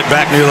to get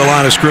back near the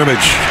line of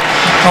scrimmage.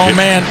 Oh,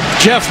 man.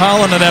 Jeff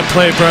Holland on that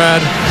play,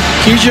 Brad.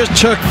 He just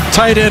took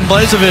tight end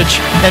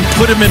Blazevich and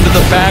put him into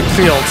the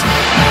backfield.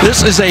 This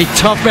is a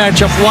tough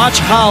matchup.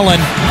 Watch Holland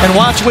and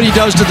watch what he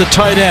does to the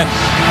tight end.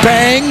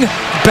 Bang,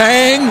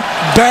 bang,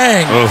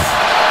 bang. Oof.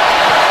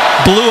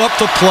 Blew up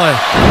the play.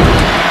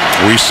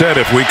 We said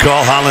if we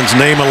call Holland's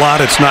name a lot,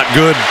 it's not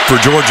good for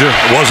Georgia.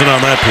 It wasn't on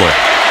that play.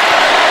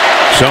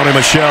 Sony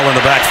Michel in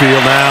the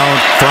backfield now.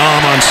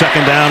 Fromm on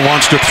 2nd down,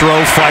 wants to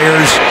throw,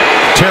 fires.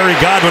 Terry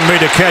Godwin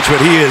made a catch,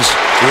 but he is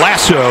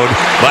lassoed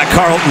by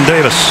Carlton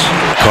Davis.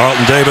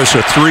 Carlton Davis,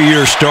 a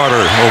 3-year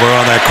starter over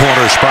on that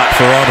corner spot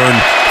for Auburn,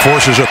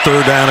 forces a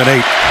 3rd down and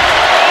 8.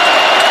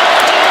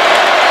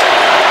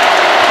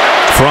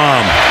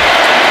 Fromm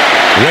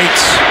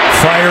waits,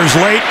 fires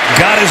late,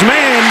 got his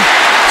man.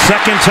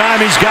 Second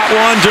time he's got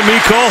one to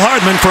Mecole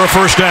Hardman for a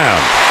 1st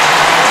down.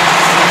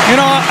 You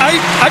know,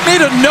 I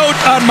made a note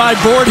on my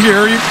board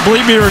here,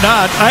 believe me or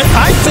not.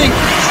 I think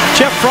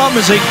Jeff Fromm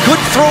is a good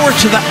thrower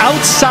to the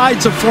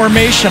outsides of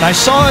formation. I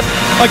saw it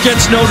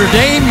against Notre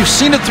Dame. You've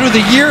seen it through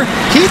the year.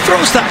 He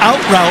throws the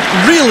out route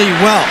really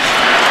well.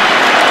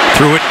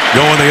 Threw it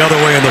going the other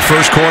way in the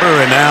first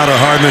quarter, and now to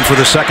Hardman for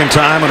the 2nd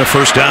time, and a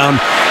 1st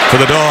down for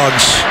the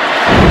Dogs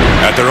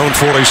at their own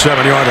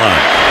 47-yard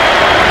line.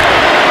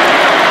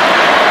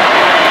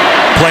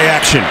 Play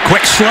action,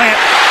 quick slant,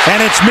 and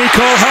it's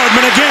Mecole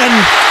Hardman again.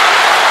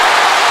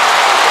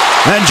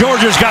 And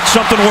Georgia's got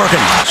something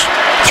working.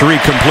 3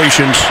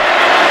 completions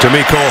to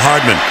Mecole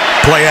Hardman.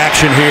 Play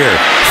action here.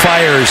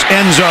 Fires,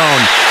 end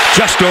zone,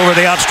 just over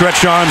the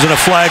outstretched arms, and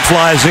a flag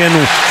flies in.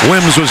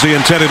 Wims was the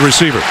intended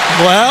receiver.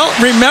 Well,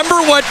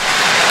 remember what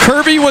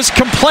Kirby was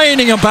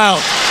complaining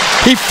about.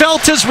 He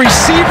felt his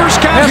receivers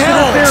got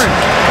held.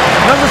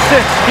 Number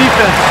 6,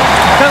 defense.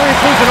 Penalty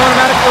includes an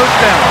automatic 1st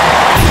down.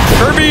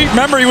 Kirby,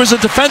 remember, he was a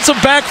defensive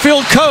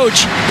backfield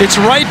coach. It's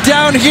right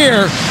down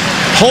here.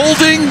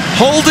 Holding.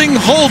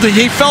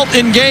 He felt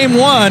in Game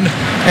 1,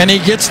 and he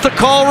gets the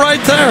call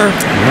right there.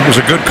 It was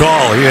a good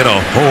call. He had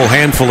a whole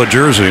handful of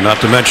jersey,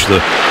 not to mention the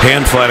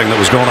hand fighting that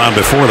was going on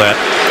before that.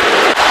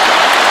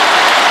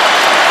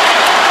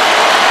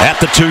 at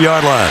the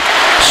 2-yard line.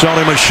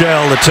 Sony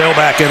Michel, the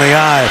tailback in the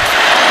eye.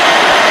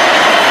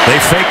 They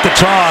fake the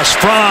toss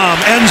from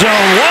end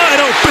zone.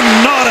 Wide open,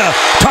 Nauta.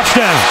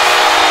 Touchdown.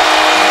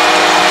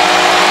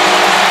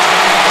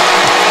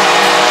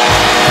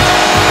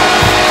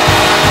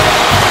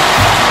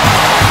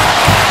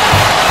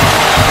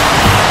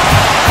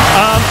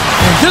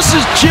 This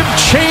is Jim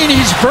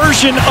Chaney's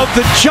version of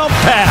the jump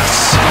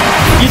pass.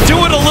 You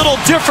do it a little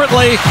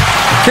differently.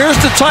 Here's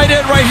the tight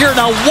end right here.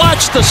 Now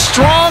watch the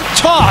strong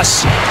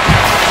toss.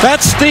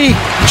 That's the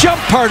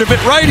jump part of it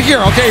right here.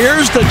 Okay,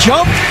 here's the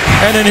jump,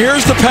 and then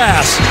here's the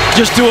pass.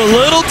 Just do a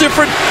little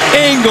different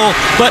angle,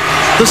 but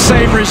the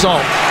same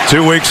result.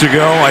 2 weeks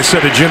ago, I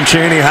said to Jim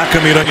Chaney, how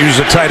come you don't use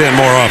the tight end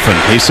more often?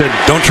 He said,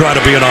 don't try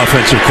to be an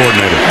offensive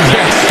coordinator.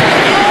 Yes.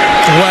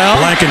 Well,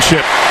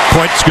 Blankenship,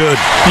 quite good.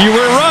 You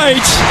were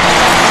right.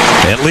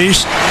 At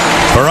least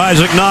for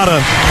Isaac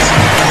Nauta.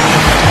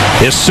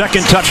 His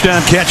second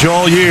touchdown catch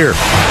all year.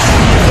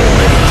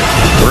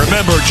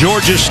 Remember,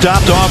 Georgia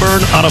stopped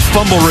Auburn on a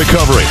fumble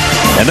recovery.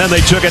 And then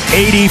they took it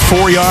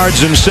 84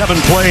 yards in 7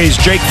 plays.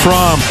 Jake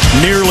Fromm,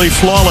 nearly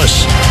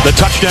flawless. The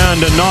touchdown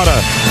to Nauta.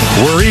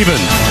 We're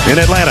even in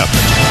Atlanta.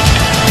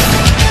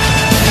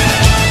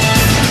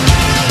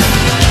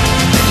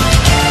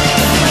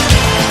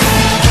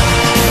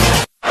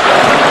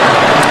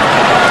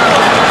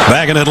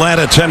 Back in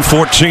Atlanta,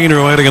 10-14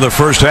 remaining in the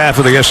first half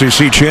of the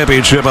SEC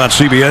Championship on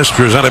CBS,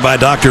 presented by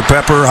Dr.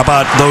 Pepper. How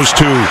about those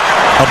two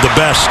of the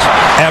best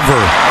ever,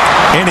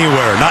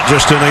 anywhere, not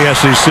just in the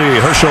SEC?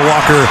 Herschel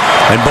Walker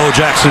and Bo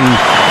Jackson,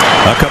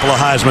 a couple of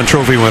Heisman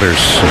Trophy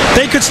winners.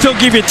 They could still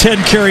give you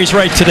 10 carries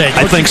right today.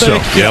 I think so.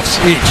 Yes,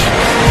 each.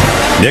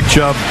 Nick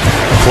Chubb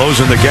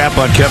closing the gap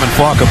on Kevin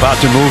Falk, about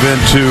to move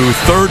into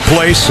 3rd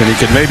place, and he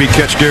can maybe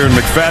catch Darren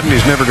McFadden.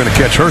 He's never going to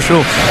catch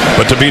Herschel,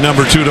 but to be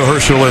number 2 to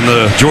Herschel in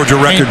the Georgia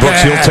record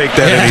books, he'll take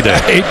that any day.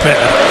 Ain't bad.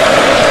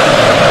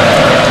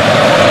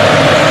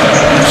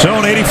 So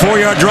an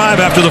 84-yard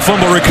drive after the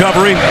fumble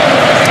recovery.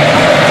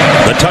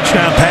 The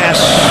touchdown pass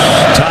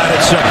tied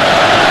at 7.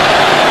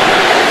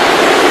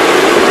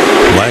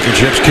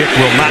 Blankenship's kick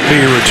will not be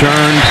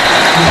returned.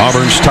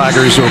 Auburn's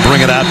Tigers will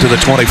bring it out to the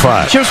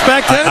 25. Chips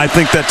back then? I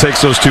think that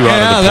takes those two out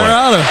of the play.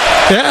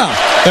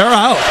 They're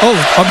out. Oh,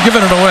 I'm giving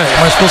it away.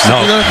 Am I supposed to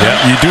do that? Yeah,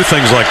 you do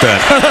things like that.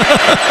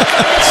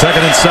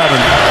 2nd and 7.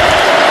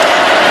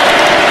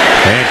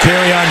 And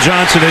Kerryon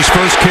Johnson, his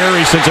first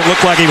carry since it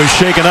looked like he was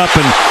shaken up,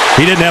 and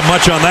he didn't have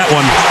much on that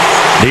one.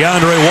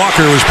 DeAndre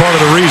Walker was part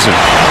of the reason.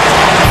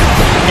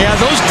 Yeah,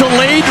 those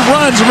delayed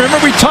runs. Remember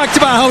we talked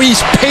about how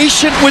he's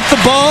patient with the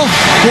ball?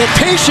 Well,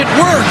 patient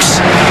works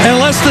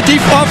unless the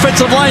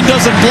offensive line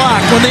doesn't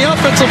block. When the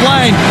offensive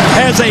line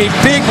has a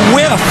big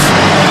whiff,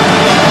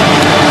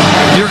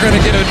 you're going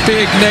to get a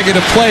big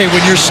negative play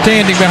when you're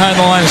standing behind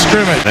the line of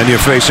scrimmage. And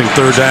you're facing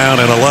 3rd down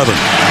and 11.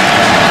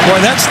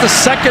 Boy, that's the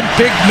second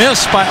big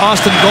miss by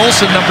Austin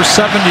Golson, number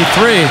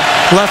 73,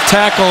 left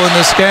tackle in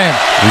this game.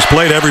 He's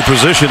played every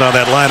position on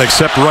that line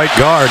except right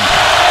guard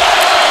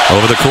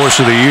over the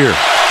course of the year.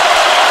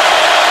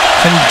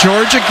 And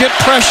Georgia get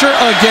pressure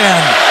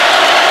again.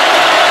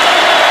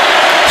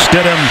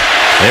 Stidham,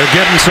 they're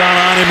getting some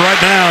on him right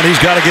now, and he's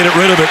got to get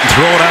rid of it and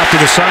throw it out to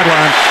the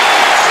sideline.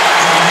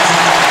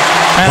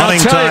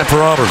 Punting time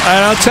for Auburn. And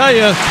I'll tell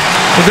you,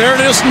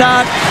 they're just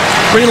not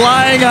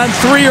relying on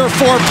 3 or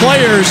 4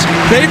 players.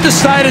 They've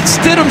decided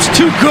Stidham's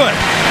too good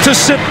to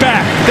sit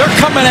back. They're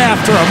coming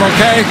after him,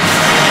 okay?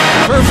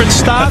 Perfect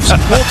stops,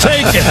 we'll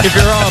take it if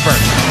you're Auburn.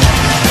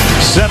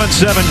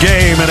 7-7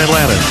 game in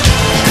Atlanta.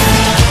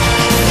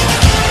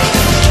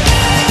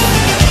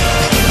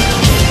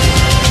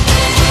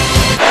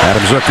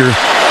 Adam Zucker,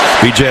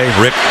 BJ,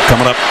 Rick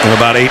coming up in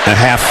about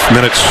 8.5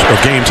 minutes of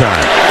game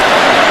time.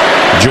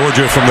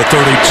 Georgia from the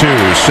 32.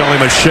 Sony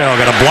Michel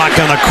got a block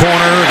on the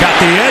corner, got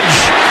the edge,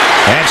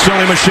 and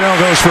Sony Michel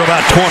goes for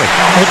about 20.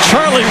 Well,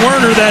 Charlie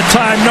Werner that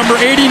time, number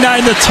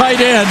 89, the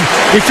tight end.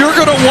 If you're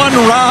going to run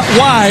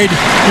wide,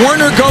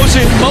 Werner goes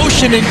in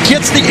motion and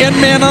gets the end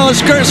man on the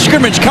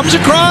scrimmage, comes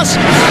across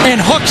and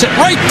hooks it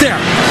right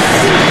there.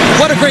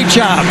 What a great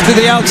job to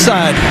the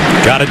outside.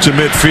 Got it to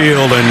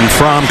midfield, and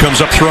Fromm comes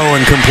up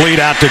throwing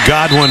complete out to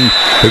Godwin,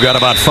 who got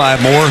about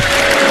 5 more.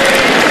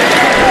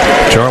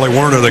 Charlie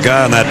Werner, the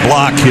guy on that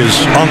block, his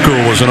uncle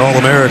was an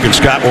All-American,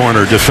 Scott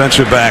Werner,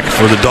 defensive back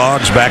for the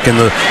Dogs back in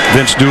the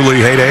Vince Dooley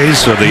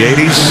heydays of the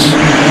 80s.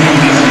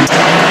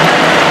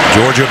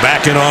 Georgia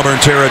back in Auburn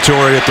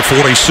territory at the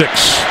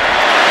 46.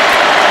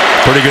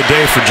 Pretty good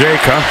day for Jake,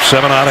 huh?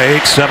 7 out of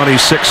 8, 76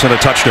 and a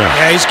touchdown.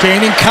 Yeah, he's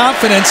gaining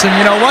confidence, and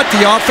you know what?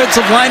 The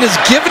offensive line has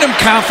given him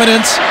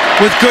confidence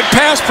with good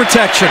pass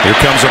protection. Here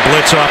comes a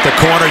blitz off the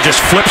corner,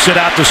 just flips it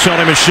out to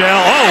Sony Michel.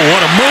 Oh,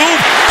 what a move!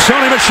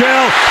 Sony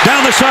Michel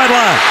down the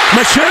sideline.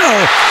 Michel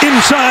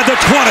inside the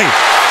 20.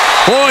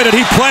 Boy, did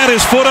he plant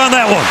his foot on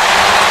that one.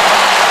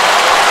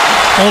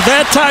 Well,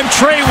 that time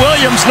Trey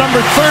Williams,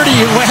 number 30,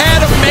 who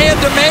had him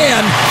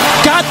man-to-man,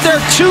 got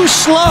there too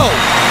slow,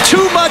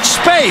 too much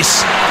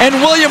space, and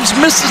Williams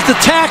misses the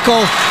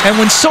tackle, and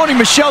when Sony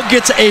Michel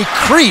gets a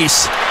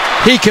crease,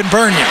 he can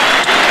burn you.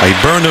 He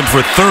burned him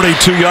for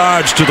 32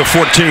 yards to the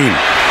 14.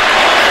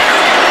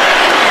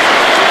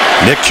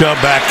 Nick Chubb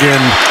back in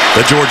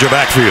the Georgia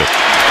backfield.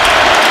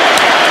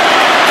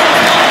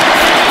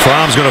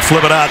 Fromm's going to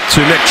flip it out to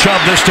Nick Chubb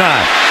this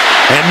time.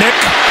 And Nick,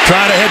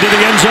 trying to head to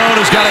the end zone,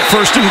 has got it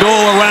first and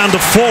goal around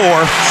the 4.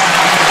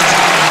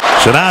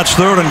 So now it's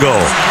 3rd and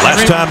goal.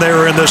 Last time they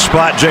were in this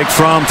spot, Jake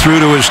Fromm threw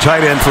to his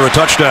tight end for a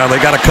touchdown. They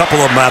got a couple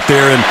of them out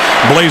there in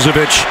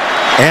Blazevich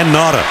and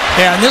Nauta.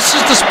 Yeah, and this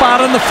is the spot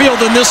on the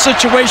field in this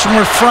situation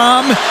where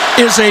Fromm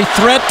is a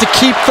threat to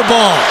keep the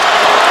ball.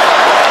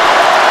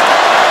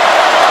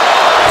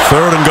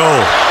 3rd and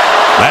goal.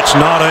 That's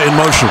Nauta in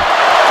motion.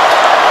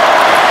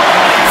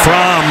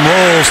 Fromm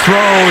rolls,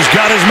 throws,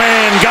 got his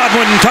man,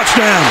 Godwin,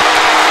 touchdown.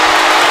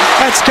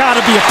 That's got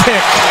to be a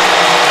pick.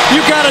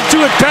 You got to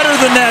do it better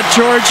than that,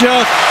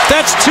 Georgia.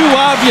 That's too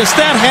obvious.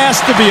 That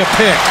has to be a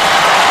pick.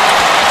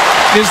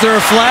 Is there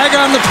a flag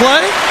on the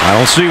play? I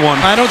don't see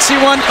one. I don't see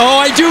one. Oh,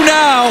 I do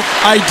now.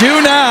 I do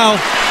now.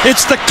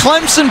 It's the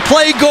Clemson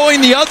play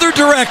going the other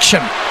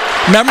direction.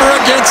 Remember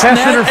against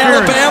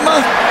Alabama?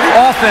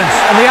 Offense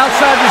on the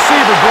outside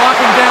receiver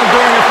blocking down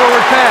during a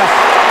forward pass.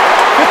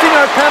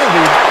 15-yard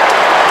penalty.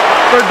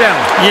 3rd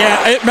down. Yeah,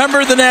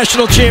 remember the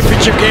national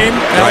championship game?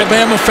 Right.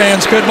 Alabama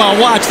fans could well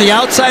watch. The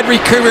outside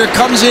receiver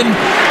comes in,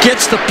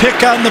 gets the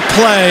pick on the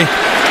play.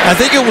 I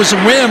think it was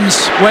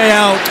Wims way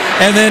out,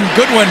 and then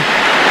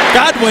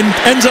Godwin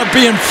ends up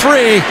being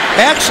free.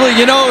 Actually,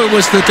 it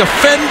was the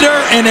defender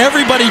and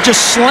everybody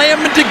just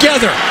slamming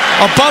together.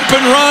 A bump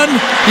and run.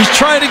 He's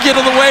trying to get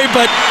in the way,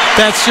 but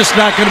that's just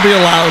not going to be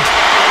allowed.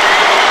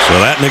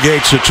 So that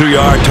negates a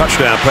 2-yard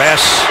touchdown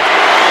pass.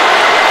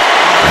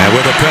 And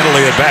with a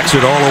penalty, it backs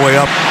it all the way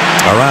up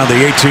around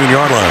the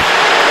 18-yard line.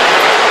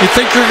 You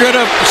think you're going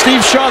to,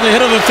 Steve Shaw, the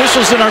head of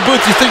officials in our booth,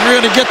 you think you're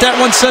going to get that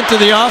one sent to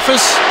the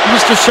office,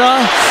 Mr.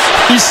 Shaw?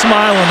 He's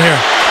smiling here.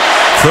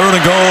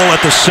 3rd and goal at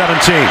the 17.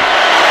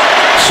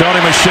 Sony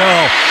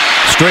Michel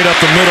straight up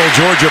the middle.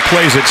 Georgia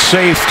plays it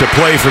safe to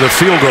play for the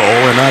field goal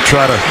and not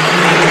try to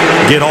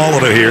get all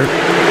of it here.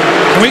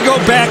 Can we go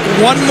back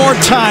one more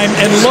time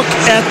and look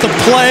at the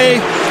play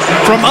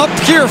from up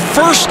here?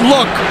 First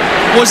look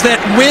was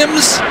that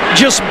Wims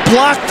just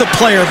blocked the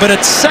player, but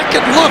at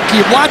second look,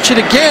 you watch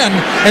it again,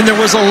 and there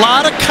was a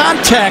lot of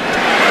contact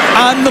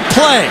on the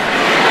play.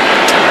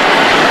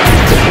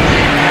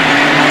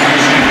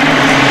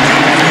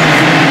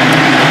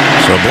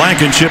 So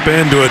Blankenship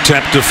in to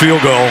attempt a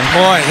field goal.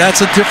 Boy, that's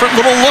a different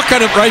little look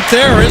at it right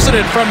there, isn't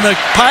it? From the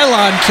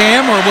pylon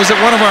cam, or was it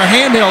one of our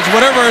handhelds?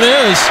 Whatever it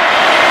is,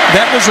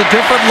 that was a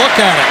different look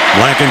at it.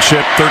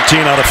 Blankenship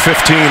 13 out of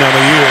 15 on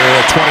the year.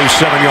 A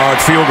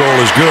 27-yard field goal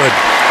is good.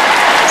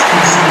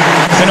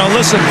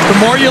 Listen, the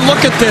more you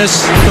look at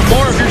this, the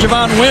more if you're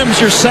Javon Wims,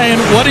 you're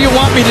saying, what do you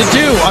want me to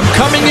do? I'm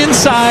coming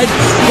inside.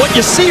 What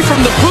you see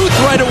from the booth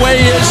right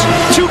away is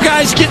 2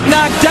 guys get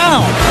knocked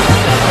down.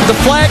 The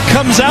flag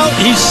comes out.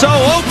 He's so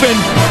open.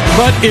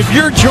 But if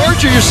you're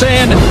Georgia, you're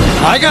saying,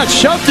 I got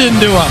shoved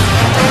into him.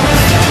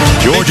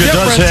 Georgia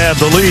does have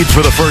the lead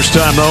for the first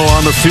time, though,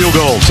 on the field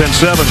goal,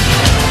 10-7.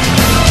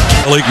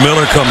 Malik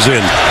Miller comes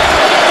in.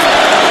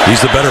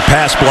 He's the better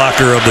pass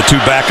blocker of the 2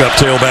 backup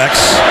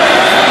tailbacks.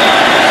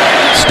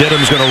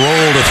 Stidham's going to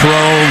roll the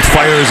throw,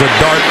 fires a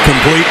dart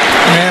complete.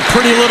 Yeah,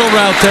 pretty little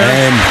route there.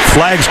 And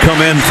flags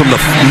come in from the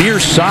near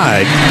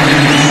side.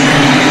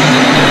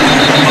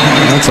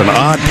 That's an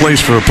odd place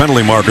for a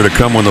penalty marker to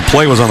come when the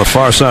play was on the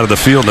far side of the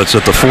field. That's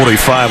at the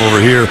 45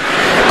 over here,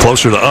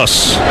 closer to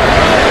us.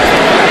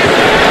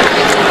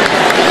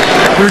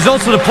 The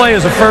results of the play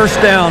is a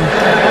 1st down.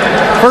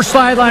 First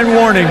sideline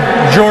warning,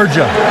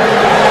 Georgia.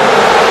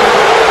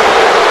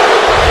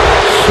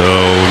 So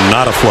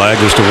not a flag,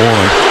 just a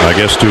warning, I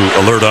guess, to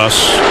alert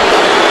us.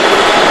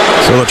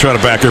 So they'll try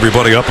to back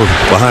everybody up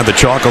behind the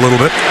chalk a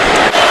little bit.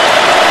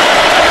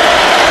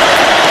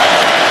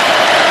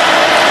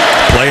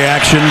 Play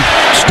action.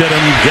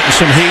 Stidham getting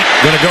some heat.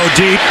 Going to go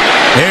deep.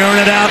 Airing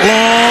it out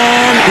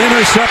long.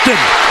 Intercepted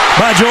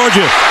by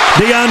Georgia.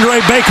 DeAndre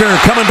Baker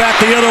coming back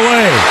the other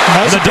way.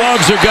 And the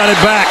Dogs have got it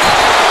back.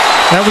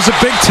 That was a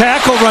big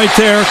tackle right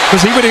there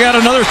because he would have got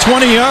another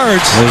 20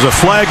 yards. There's a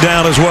flag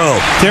down as well.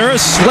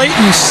 Darius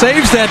Slayton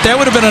saves that. That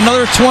would have been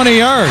another 20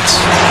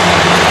 yards.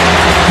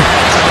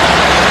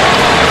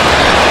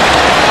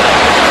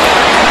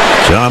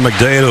 John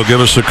McDade will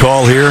give us a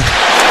call here.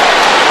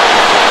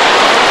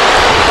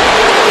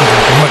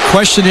 My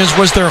question is,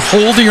 was there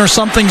holding or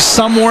something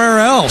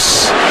somewhere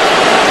else?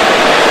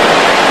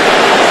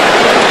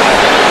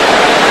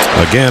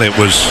 Again, it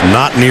was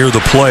not near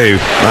the play,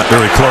 not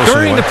very close.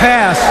 During the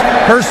pass,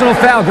 personal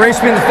foul,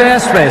 Graceman the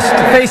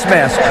face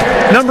mask,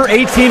 number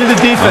 18 of the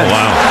defense. Oh,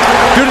 wow.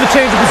 Due to the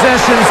change of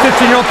possession,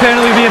 15-year-old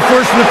penalty being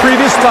enforced from the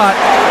previous spot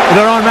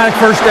with an automatic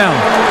 1st down.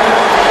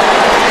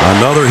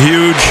 Another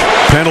huge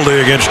penalty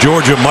against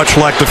Georgia, much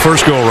like the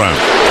first go-around.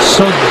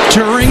 So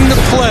during the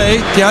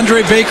play,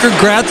 DeAndre Baker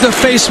grabbed the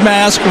face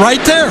mask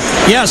right there.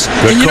 Yes.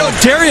 Good and you call.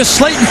 know, Darius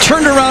Slayton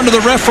turned around to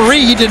the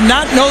referee. He did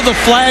not know the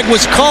flag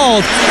was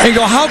called. And you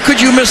go, how could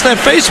you miss that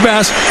face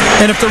mask?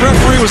 And if the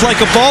referee was like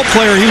a ball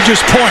player, he would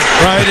just point,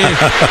 right?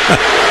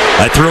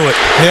 I threw it.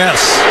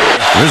 Yes.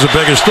 Here's the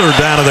biggest third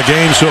down of the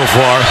game so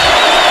far.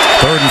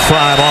 3rd and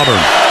 5,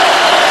 Auburn.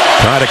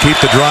 Try to keep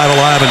the drive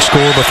alive and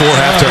score before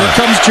halftime. Here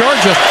comes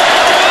Georgia.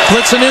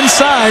 Blitzing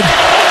inside.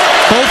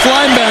 Both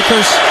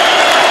linebackers.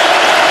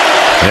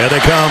 There they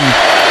come.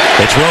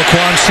 It's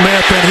Roquan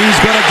Smith, and he's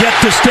going to get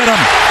to Stidham.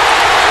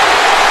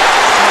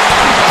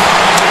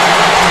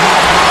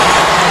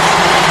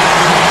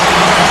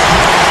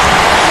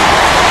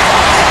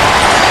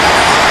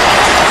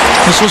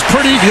 This was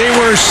pretty. They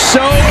were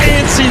so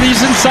antsy,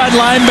 these inside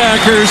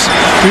linebackers.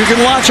 You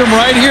can watch them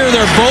right here.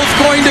 They're both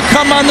going to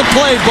come on the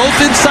play.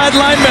 Both inside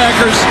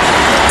linebackers.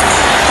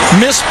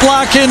 Miss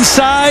block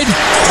inside,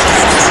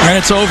 and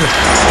it's over.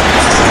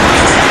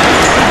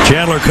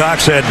 Chandler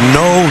Cox had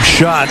no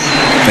shot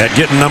at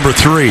getting number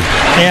 3.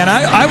 And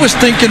I was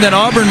thinking that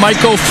Auburn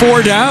might go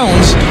 4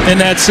 downs in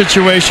that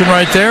situation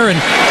right there, and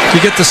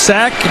you get the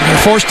sack, and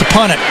you're forced to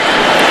punt it.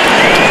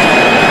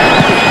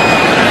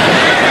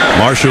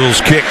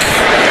 Marshall's kick.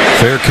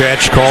 Fair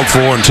catch, called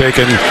for and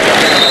taken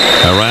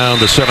around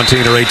the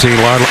 17 or 18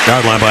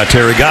 yard line by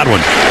Terry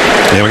Godwin.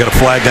 And we got a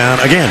flag down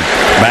again,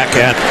 back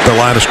at the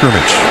line of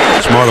scrimmage.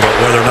 Smart about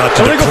whether or not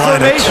to Illegal decline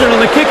it. formation on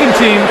the kicking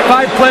team.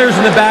 5 players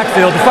in the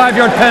backfield. The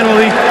 5-yard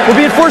penalty will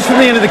be enforced from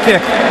the end of the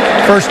kick.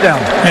 First down.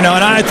 You know,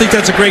 and I think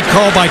that's a great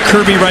call by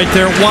Kirby right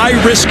there. Why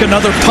risk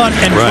another punt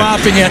and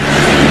dropping it?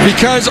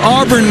 Because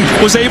Auburn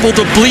was able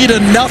to bleed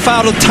enough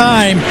out of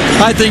time.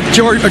 I think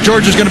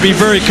Georgia's going to be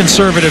very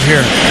conservative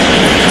here.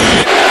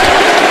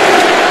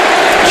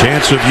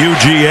 Chance of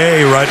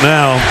UGA right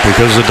now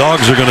because the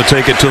Dogs are going to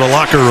take it to the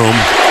locker room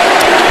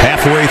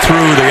halfway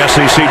through the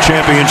SEC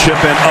championship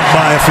and up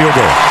by a field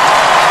goal.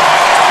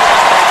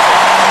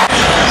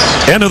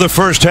 End of the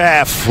first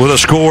half with a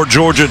score,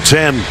 Georgia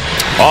 10,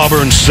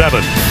 Auburn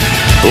 7.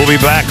 We'll be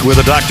back with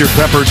a Dr.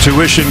 Pepper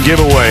tuition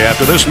giveaway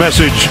after this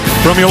message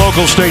from your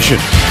local station.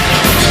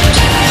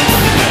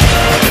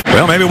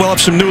 Well, maybe we'll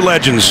have some new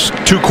legends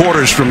 2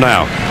 quarters from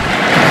now.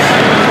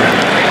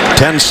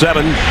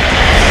 10-7.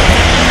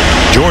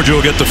 Georgia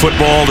will get the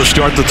football to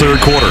start the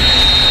 3rd quarter.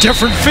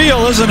 Different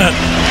feel, isn't it?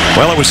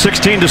 Well, it was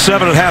 16-7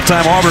 at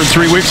halftime Auburn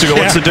 3 weeks ago.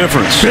 What's the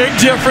difference? Big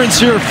difference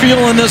here,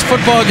 feel in this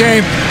football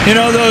game. You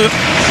know, the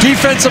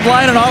defensive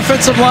line and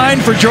offensive line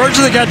for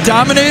Georgia that got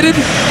dominated,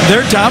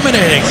 they're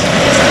dominating.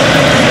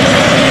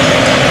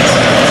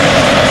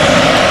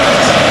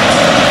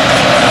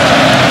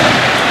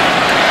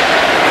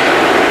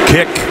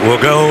 Kick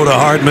will go to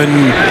Hardman,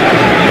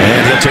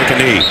 and he'll take a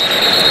knee.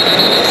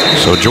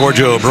 So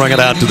Georgia will bring it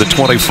out to the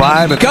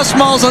 25. Gus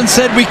Malzahn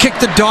said we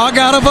kicked the dog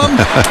out of them.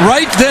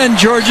 Right then,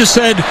 Georgia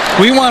said,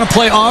 we want to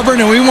play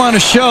Auburn and we want to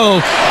show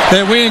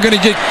that we ain't going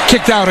to get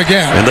kicked out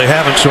again. And they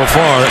haven't so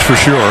far, that's for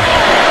sure.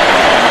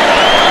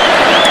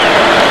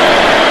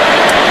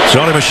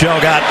 Sony Michel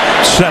got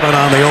 7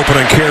 on the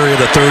opening carry of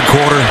the 3rd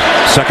quarter.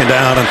 2nd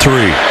down and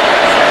 3.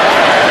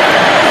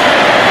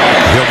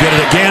 He'll get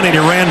it again, and he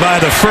ran by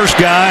the first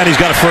guy, and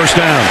he's got a first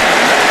down.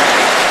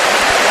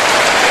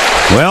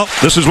 Well,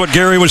 this is what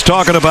Gary was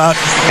talking about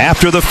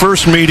after the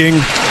first meeting.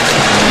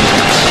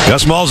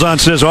 Gus Malzahn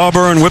says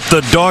Auburn whipped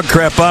the dog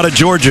crap out of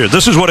Georgia.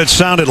 This is what it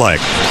sounded like.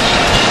 We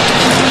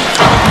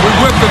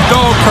whipped the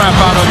dog crap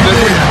out of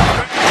them.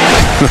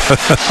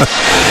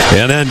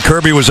 And then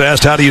Kirby was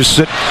asked, how do you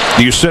sit?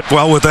 Do you sit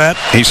well with that?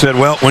 He said,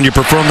 well, when you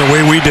perform the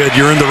way we did,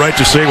 you're in the right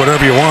to say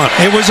whatever you want.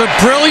 It was a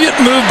brilliant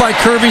move by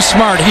Kirby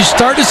Smart. He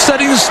started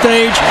setting the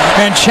stage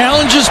and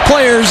challenges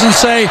players and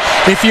say,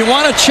 if you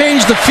want to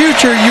change the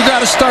future, you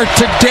got to start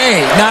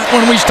today, not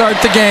when we start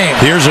the game.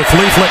 Here's a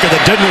flea flicker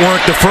that didn't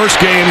work the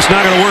first game. It's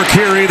not going to work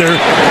here either.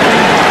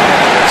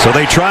 So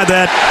they tried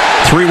that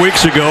 3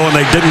 weeks ago, and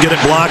they didn't get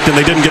it blocked, and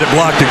they didn't get it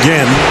blocked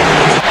again.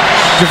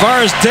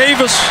 Javaris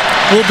Davis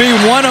will be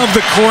one of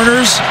the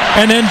corners,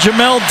 and then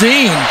Jamel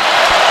Dean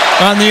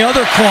on the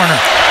other corner.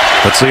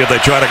 Let's see if they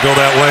try to go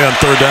that way on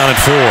 3rd down and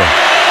 4.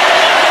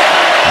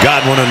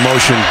 Godwin in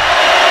motion.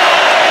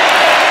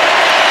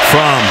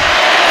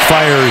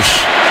 Fires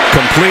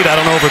complete. I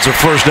don't know if it's a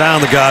first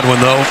down to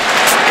Godwin, though.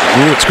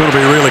 Ooh, it's going to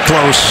be really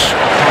close.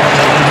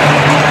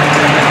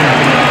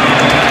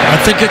 I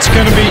think it's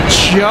going to be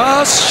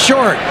just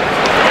short.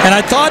 And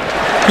I thought,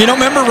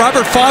 remember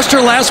Robert Foster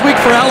last week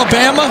for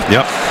Alabama?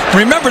 Yep.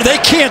 Remember, they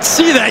can't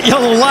see that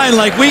yellow line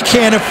like we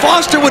can. If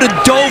Foster would have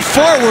dove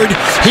forward,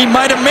 he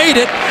might have made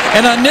it.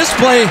 And on this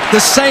play,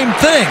 the same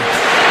thing.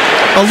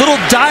 A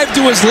little dive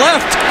to his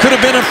left could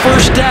have been a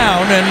first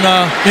down. And,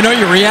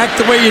 you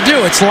react the way you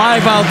do. It's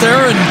live out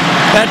there. And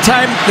that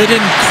time, they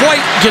didn't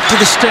quite get to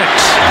the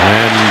sticks.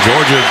 And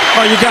Georgia.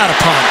 Oh, you got to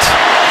punt.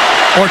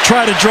 Or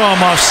try to draw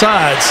them off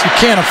sides. You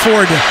can't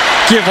afford to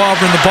give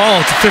Auburn the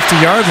ball at the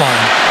 50-yard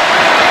line.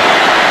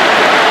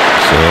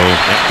 So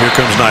here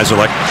comes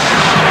Nizelek.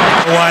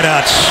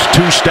 Wideouts,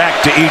 2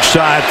 stacked to each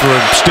side for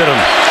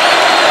Stidham.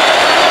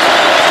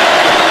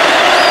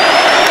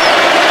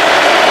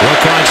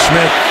 Roquan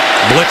Smith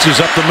blitzes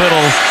up the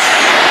middle.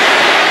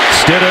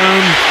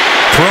 Stidham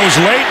throws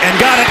late and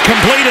got it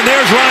complete, and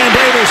there's Ryan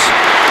Davis.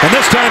 And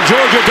this time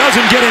Georgia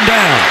doesn't get him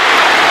down.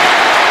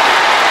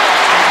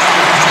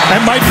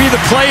 That might be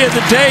the play of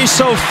the day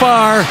so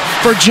far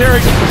for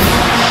Jared.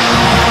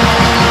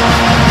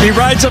 He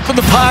rides up in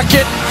the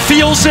pocket,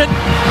 feels it,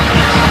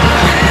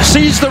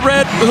 sees the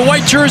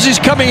white jerseys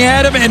coming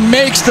at him, and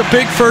makes the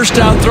big first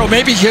down throw.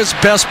 Maybe his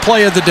best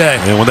play of the day.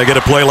 And when they get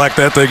a play like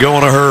that, they go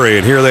in a hurry.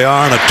 And here they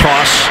are in a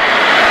toss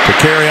to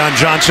Kerryon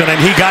Johnson, and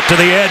he got to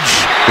the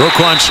edge.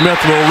 Roquan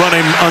Smith will run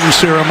him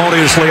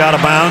unceremoniously out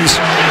of bounds.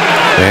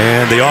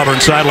 And the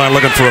Auburn sideline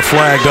looking for a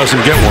flag,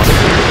 doesn't get one.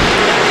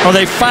 Well,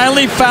 they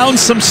finally found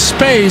some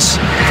space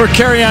for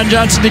Kerryon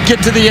Johnson to get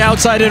to the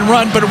outside and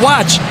run. But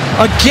watch,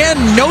 again,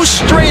 no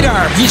straight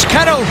arm. He's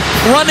kind of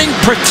running,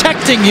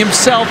 protecting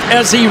himself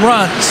as he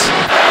runs.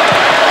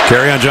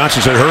 Kerryon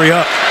Johnson said, hurry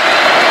up.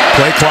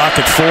 Play clock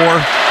at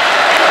 4.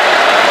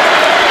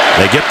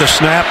 They get the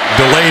snap,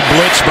 delayed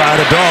blitz by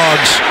the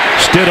Dogs.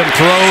 Stidham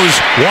throws,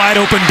 wide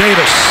open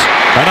Davis.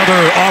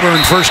 Another Auburn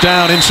first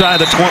down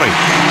inside the 20.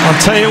 I'll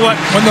tell you what,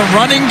 when the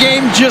running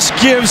game just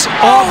gives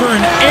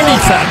Auburn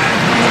anything,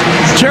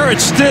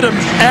 Jarrett Stidham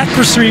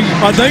accuracy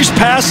on these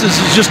passes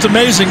is just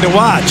amazing to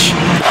watch.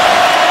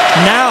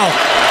 Now,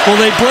 will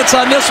they blitz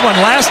on this one?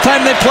 Last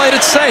time they played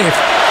it safe.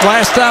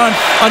 Last down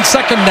on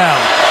second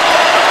down.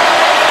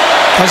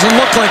 Doesn't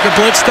look like a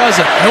blitz, does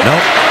it?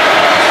 Nope.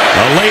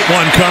 A late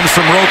one comes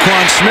from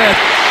Roquan Smith,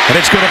 and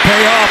it's going to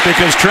pay off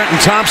because Trenton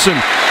Thompson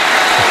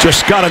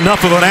just got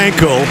enough of an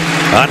ankle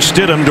on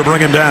Stidham to bring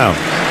him down.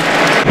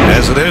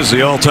 As it is,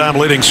 the all-time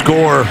leading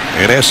scorer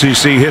in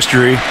SEC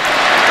history.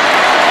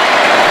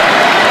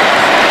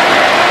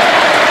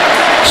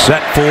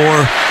 Set for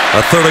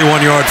a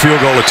 31-yard field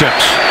goal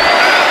attempt.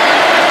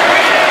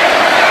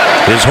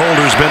 His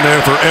holder's been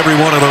there for every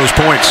one of those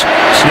points.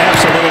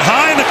 Snaps a little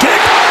high, and the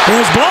kick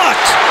is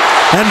blocked.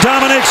 And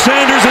Dominic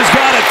Sanders has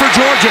got it for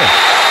Georgia.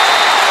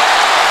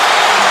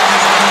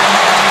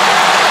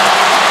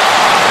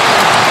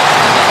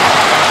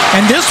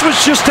 And this was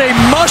just a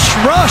mush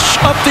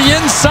rush up the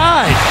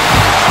inside.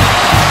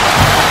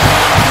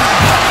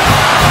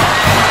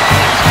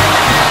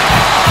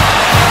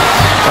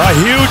 A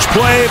huge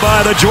play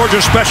by the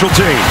Georgia special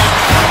teams.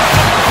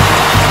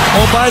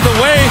 Oh, by the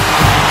way,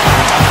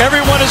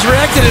 everyone has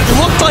reacted. It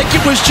looked like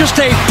it was just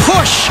a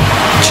push.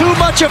 Too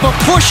much of a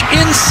push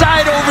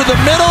inside over the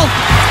middle.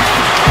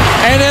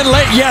 And then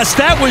late, yes,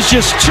 that was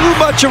just too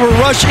much of a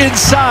rush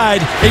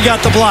inside. He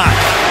got the block.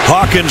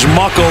 Hawkins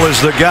Muckle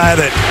is the guy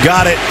that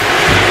got it.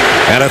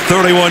 And a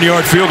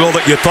 31-yard field goal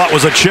that you thought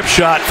was a chip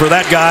shot for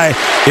that guy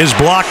is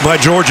blocked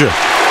by Georgia.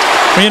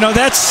 You know,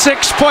 that's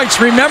 6 points.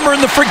 Remember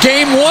for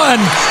game 1,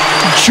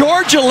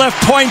 Georgia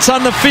left points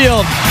on the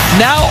field.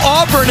 Now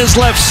Auburn has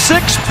left 6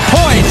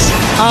 points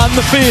on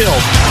the field.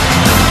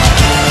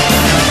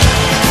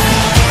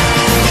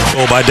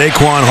 Oh, by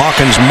Daquan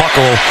Hawkins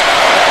Muckle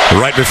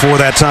right before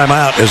that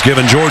timeout has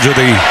given Georgia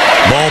the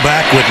ball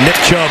back with Nick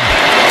Chubb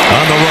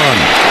on the run.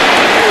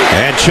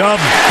 And Chubb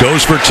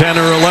goes for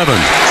 10 or 11.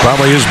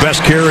 Probably his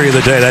best carry of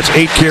the day. That's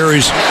 8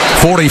 carries,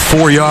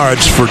 44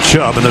 yards for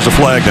Chubb, and there's a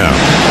flag now.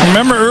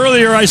 Remember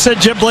earlier I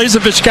said Jeb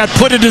Blazevich got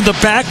put into the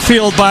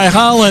backfield by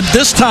Holland.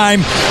 This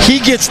time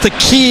he gets the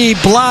key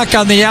block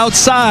on the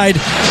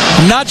outside.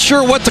 Not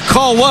sure what the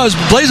call was,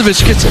 but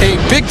Blazevich gets a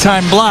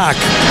big-time block.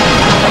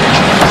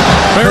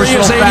 There he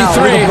is,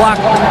 83. Block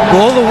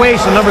below the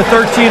waist of number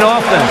 13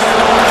 offense.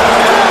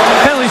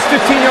 Penalty's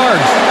 15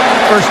 yards.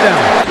 First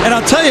down. And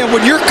I'll tell you,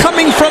 when you're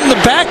coming from the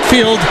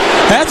backfield,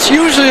 that's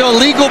usually a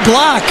legal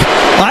block.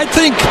 I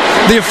think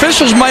the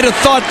officials might have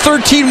thought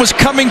 13 was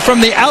coming from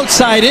the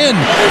outside in.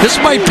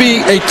 This might be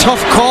a tough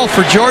call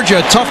for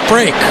Georgia, a tough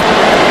break.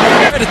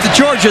 Credit to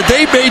Georgia,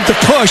 they made the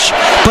push,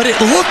 but it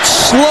looked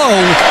slow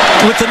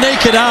with the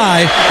naked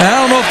eye. And I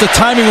don't know if the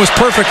timing was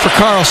perfect for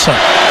Carlson.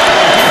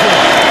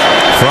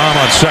 From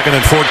on 2nd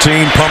and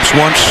 14, pumps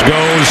once,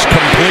 goes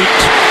complete,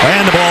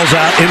 and the ball's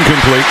out,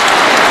 incomplete.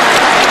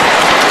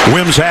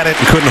 Wims had it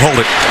and couldn't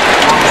hold it.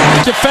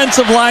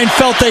 Defensive line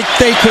felt they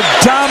could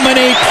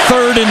dominate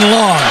 3rd and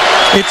long.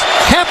 It's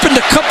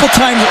happened a couple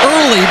times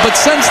early, but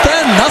since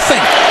then, nothing.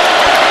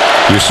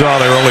 You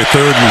saw they were only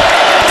 3rd and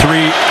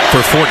 3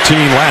 for 14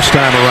 last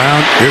time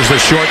around. Here's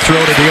the short throw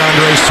to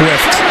DeAndre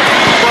Swift.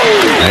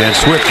 And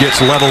Swift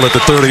gets leveled at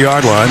the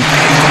 30-yard line.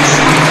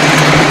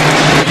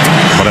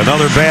 But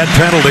another bad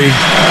penalty.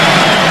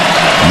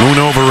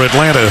 Moon over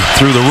Atlanta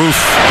through the roof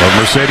of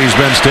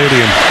Mercedes-Benz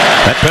Stadium.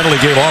 That penalty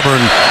gave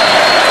Auburn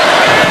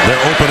their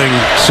opening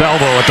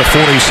salvo at the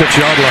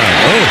 46-yard line.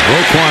 Oh,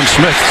 Roquan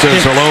Smith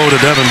says hello to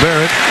Devin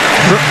Barrett.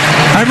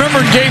 I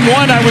remember in game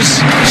 1 I was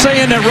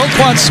saying that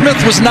Roquan Smith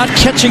was not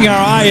catching our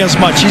eye as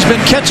much. He's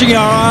been catching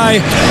our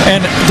eye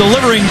and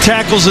delivering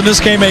tackles in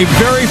this game. A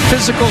very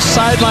physical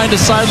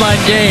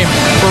sideline-to-sideline game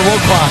for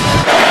Roquan.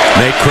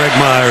 Nate Craig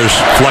Myers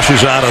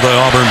flushes out of the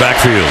Auburn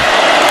backfield.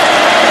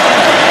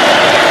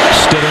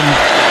 Stidham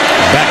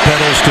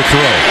backpedals to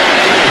throw.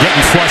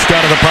 Getting flushed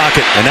out of the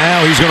pocket, and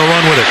now he's going to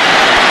run with it.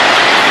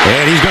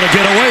 And he's going to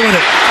get away with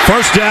it.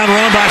 First down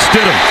run by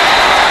Stidham.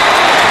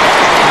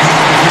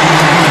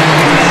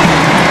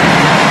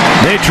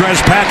 Natrez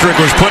Patrick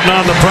was putting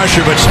on the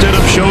pressure, but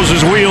Stidham shows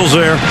his wheels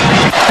there.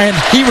 And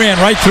he ran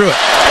right through it.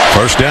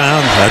 First down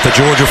at the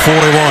Georgia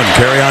 41.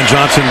 Kerryon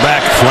Johnson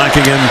back,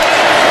 flanking him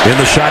in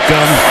the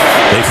shotgun.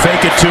 They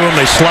fake it to him.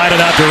 They slide it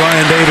out to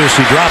Ryan Davis.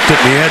 He dropped it,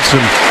 and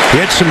he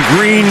had some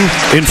green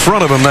in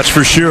front of him, that's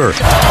for sure.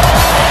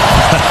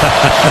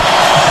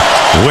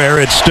 Where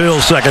it's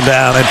still second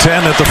down and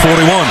 10 at the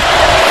 41.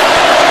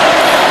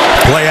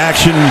 Play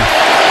action.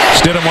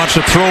 Stidham wants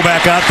to throw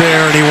back out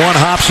there, and he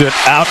one-hops it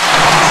out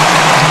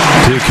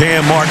to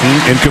Cam Martin,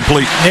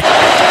 incomplete.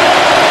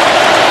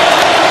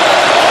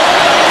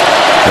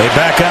 They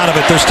back out of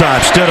it this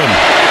time. Stidham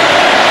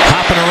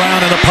hopping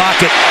around in the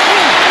pocket.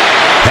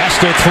 Has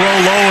to throw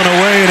low and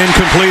away, and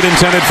incomplete,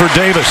 intended for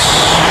Davis.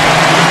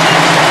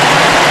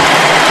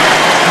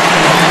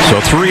 So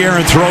 3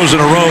 errant throws in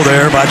a row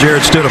there by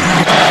Jarrett Stidham.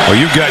 Well,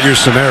 you've got your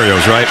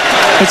scenarios, right?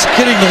 It's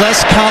getting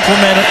less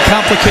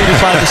complicated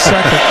by the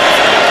second.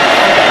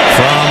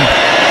 From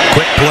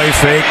quick play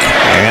fake,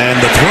 and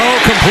the throw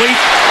complete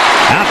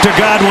out to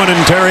Godwin, and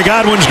Terry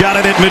Godwin's got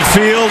it at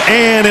midfield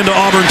and into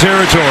Auburn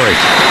territory.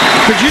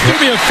 Could you do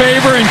me a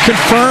favor and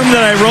confirm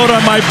that I wrote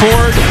on my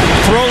board,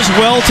 throws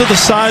well to the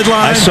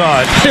sideline? I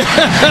saw it.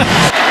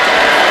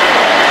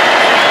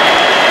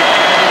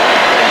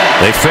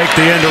 They fake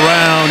the end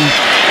around.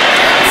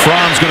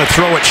 Fromm's going to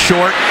throw it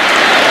short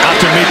out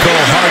to Miko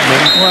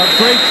Hardman. Well,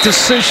 great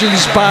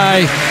decisions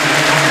by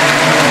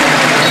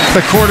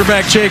the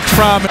quarterback, Jake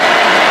Fromm.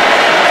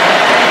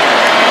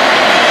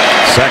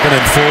 2nd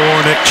and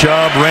 4. Nick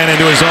Chubb ran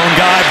into his own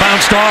guy,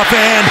 bounced off,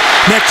 and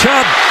Nick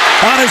Chubb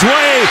on his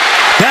way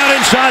down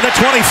inside the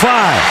 25.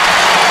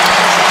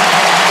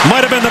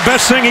 Might have been the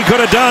best thing he could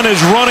have done is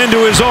run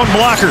into his own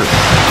blocker.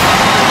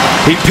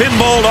 He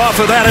pinballed off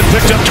of that and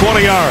picked up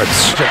 20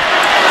 yards.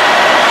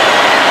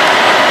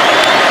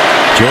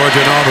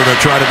 Georgia and Auburn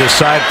are trying to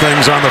decide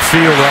things on the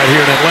field right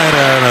here in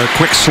Atlanta, and a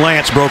quick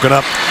slant's broken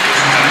up.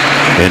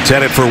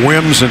 Intended for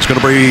Wims, and it's going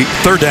to be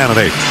 3rd down and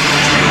 8.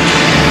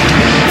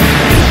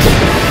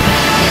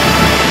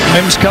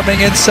 Wims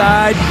coming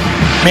inside,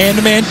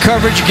 man-to-man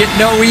coverage, get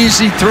no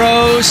easy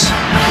throws.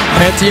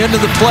 And at the end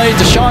of the play,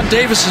 Deshaun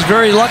Davis is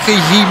very lucky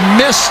he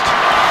missed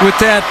with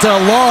that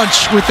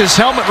launch with his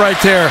helmet right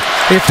there.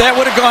 If that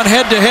would have gone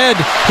head-to-head,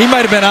 he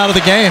might have been out of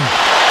the game.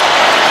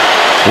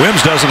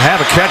 Wims doesn't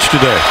have a catch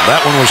today.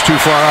 That one was too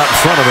far out in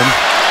front of him.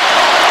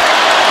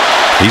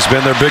 He's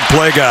been their big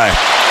play guy.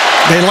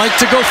 They like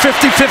to go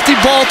 50-50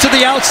 ball to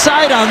the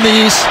outside on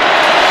these.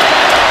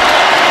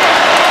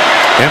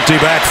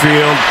 Empty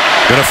backfield.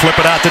 Going to flip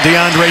it out to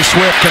DeAndre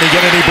Swift. Can he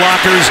get any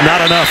blockers?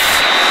 Not enough.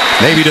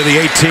 Maybe to the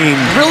 18.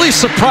 Really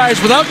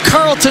surprised without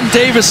Carlton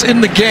Davis in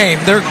the game.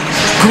 They're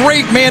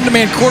great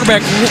man-to-man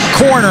quarterback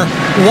corner.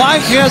 Why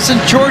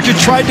hasn't Georgia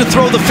tried to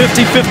throw the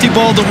 50-50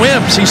 ball to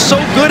Wims? He's so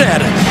good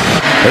at it.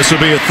 This will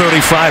be a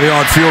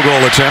 35-yard field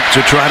goal attempt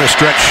to try to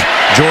stretch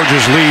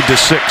Georgia's lead to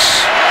 6.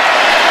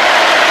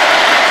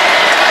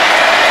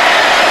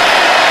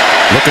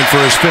 Looking for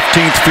his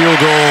 15th field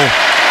goal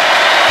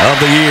of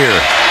the year.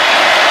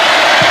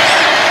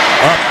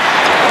 Up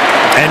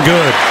and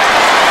good.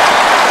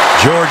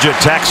 Georgia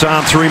tacks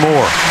on 3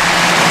 more.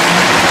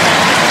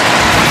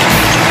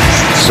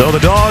 So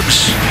the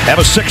Dogs have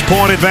a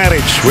 6-point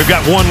advantage. We've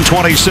got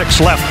 1:26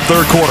 left,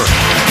 3rd quarter.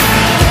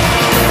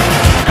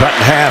 Cut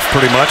in half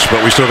pretty much,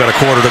 but we still got a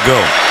quarter to go.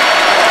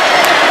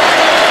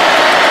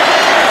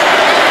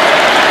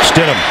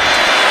 Stidham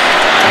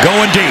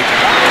going deep.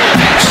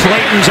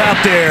 Slayton's out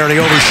there, and he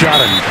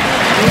overshot him.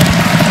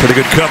 Pretty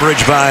good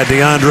coverage by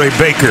DeAndre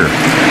Baker.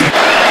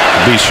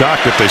 I'd be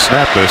shocked if they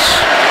snap this.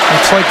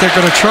 Looks like they're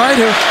going to try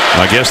to.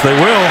 I guess they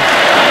will.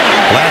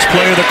 Last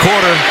play of the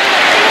quarter.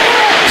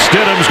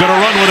 Stidham's going to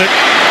run with it.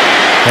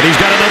 And he's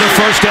got another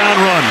first down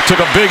run.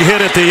 Took a big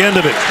hit at the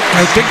end of it.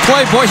 A big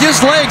play. Boy,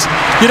 his legs.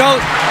 You know,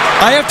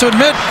 I have to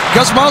admit,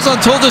 Gus Malzahn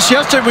told us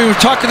yesterday when we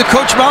were talking to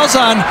Coach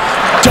Malzahn,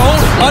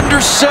 don't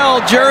undersell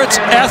Jarrett's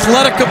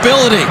athletic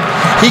ability.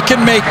 He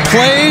can make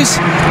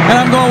plays. And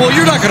I'm going, well,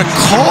 you're not going to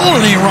call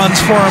any runs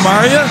for him,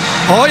 are you?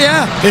 Oh,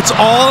 yeah. It's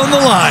all on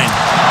the line.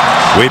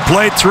 We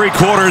played 3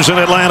 quarters in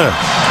Atlanta.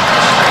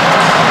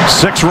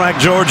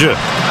 6th-ranked Georgia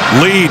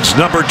leads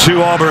number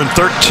 2 Auburn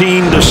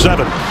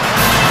 13-7.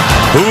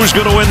 Who's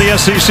going to win the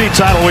SEC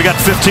title? We got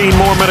 15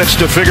 more minutes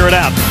to figure it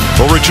out.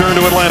 We'll return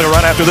to Atlanta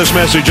right after this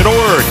message and a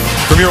word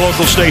from your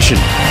local station.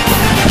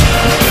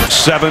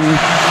 7,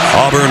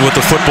 Auburn with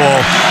the football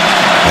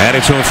at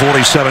its own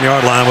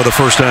 47-yard line with a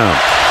first down.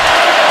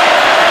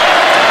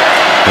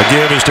 The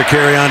give is to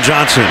Kerryon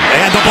Johnson,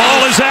 and the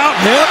ball is out.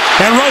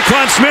 Yep. And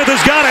Roquan Smith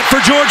has got it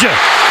for Georgia.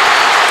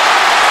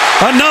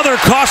 Another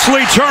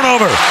costly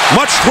turnover,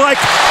 much like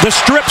the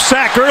strip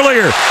sack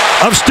earlier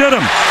of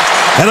Stidham.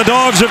 And the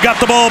Dogs have got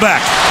the ball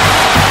back.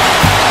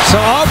 So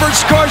Auburn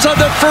scores on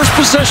that first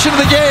possession of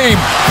the game.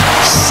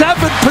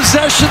 7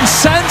 possessions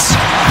since,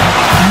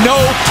 no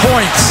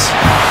points.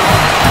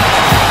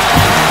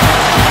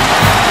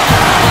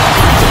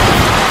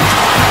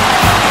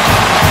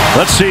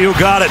 Let's see who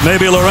got it.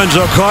 Maybe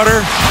Lorenzo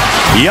Carter?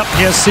 Yep.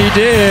 Yes, he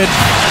did.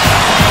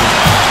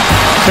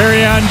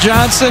 Kerryon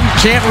Johnson,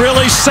 can't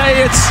really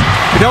say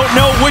we don't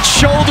know which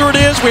shoulder it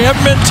is. We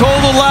haven't been told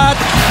a lot.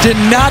 Did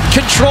not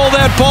control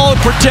that ball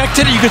and protect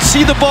it. You could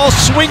see the ball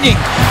swinging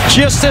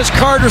just as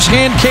Carter's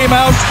hand came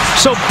out.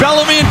 So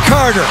Bellamy and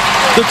Carter,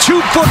 the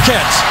two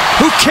bookends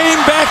who came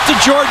back to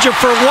Georgia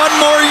for one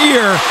more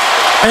year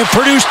and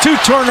produced 2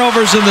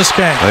 turnovers in this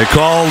game. They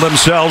call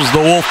themselves the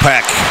Wolf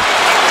Pack.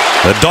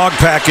 The Dog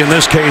Pack in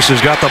this case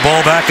has got the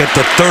ball back at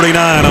the 39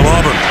 of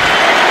Auburn.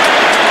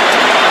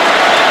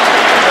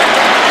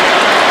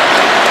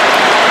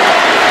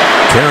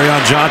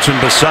 Kerryon Johnson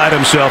beside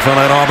himself on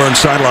that Auburn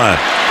sideline.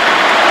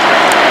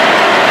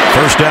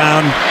 First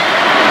down,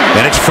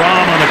 and it's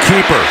Fromm on the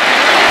keeper.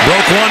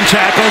 Broke one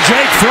tackle.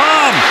 Jake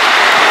Fromm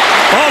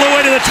all the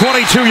way to the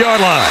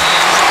 22-yard line.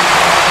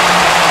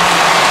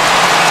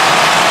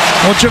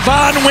 Well,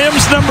 Javon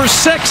Wims, number 6,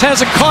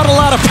 hasn't caught a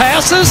lot of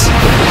passes,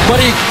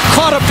 but he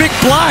caught a big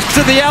block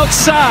to the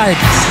outside.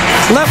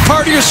 Left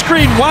part of your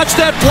screen, watch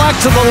that block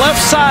to the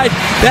left side.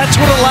 That's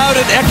what allowed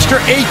an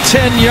extra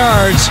 8-10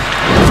 yards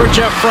for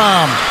Jeff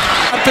Fromm.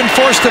 Been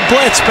forced to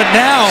blitz, but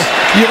now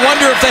you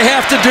wonder if they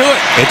have to do it.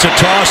 It's a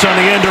toss on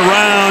the end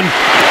around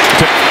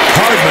to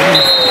Hardman,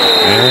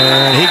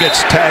 and he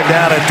gets tagged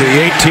out at the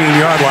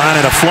 18-yard line,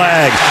 and a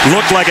flag.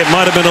 Looked like it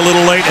might have been a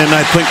little late, and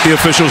I think the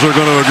officials are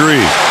going to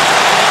agree.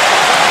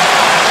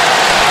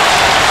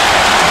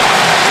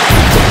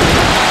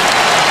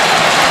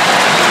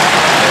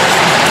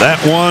 That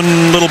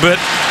one little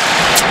bit,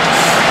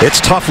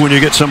 it's tough when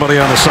you get somebody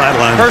on the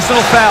sideline.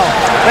 Personal foul.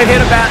 They hit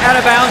out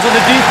of bounds on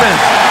the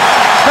defense.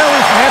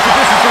 Penalties from half the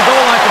distance from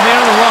goal line to man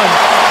on the run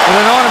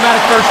with an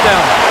automatic first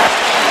down.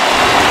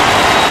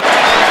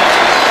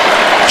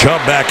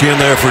 Chubb back in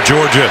there for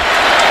Georgia.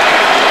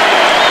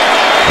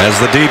 As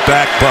the deep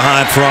back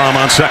behind Fromm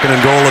on 2nd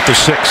and goal at the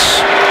 6.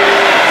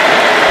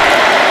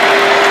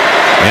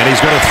 And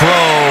he's going to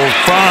throw.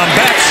 Fromm,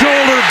 back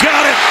shoulder,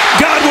 got it.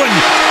 Godwin.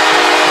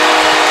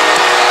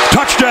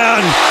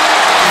 Touchdown.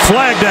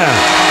 Flag down.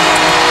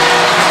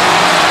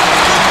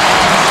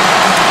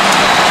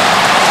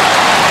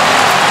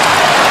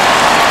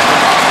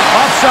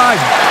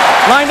 Offside.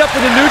 Lined up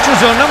in the neutral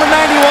zone. Number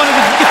 91 of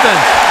the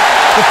defense.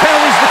 The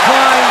penalties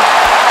decline.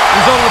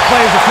 Result of the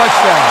play is a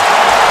touchdown.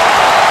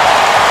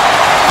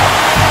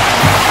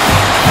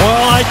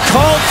 Well, I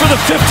called for the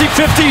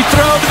 50-50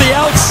 throw to the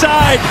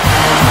outside.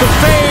 The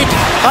fade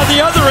on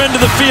the other end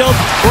of the field.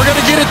 We're going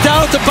to get it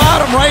down at the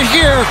bottom right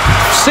here.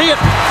 See it.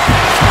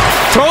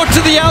 Throw it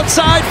to the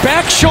outside,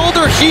 back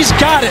shoulder, he's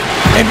got it.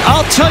 And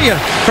I'll tell you,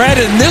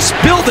 Brad, in this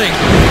building,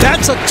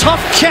 that's a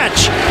tough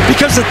catch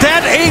because at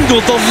that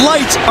angle, the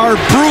lights are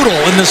brutal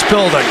in this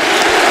building.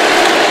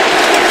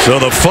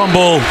 So the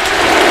fumble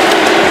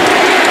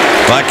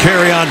by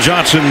Kerryon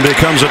Johnson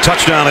becomes a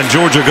touchdown, and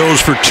Georgia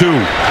goes for 2.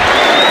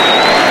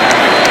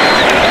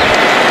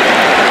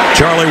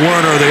 Charlie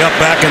Werner, the up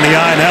back in the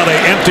eye. Now they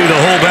empty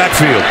the whole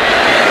backfield.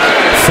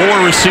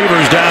 4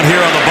 receivers down here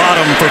on the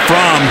bottom for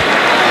Fromm.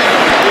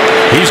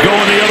 He's going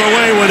the other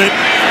way with it,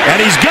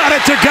 and he's got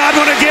it to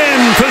Godwin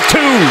again for 2.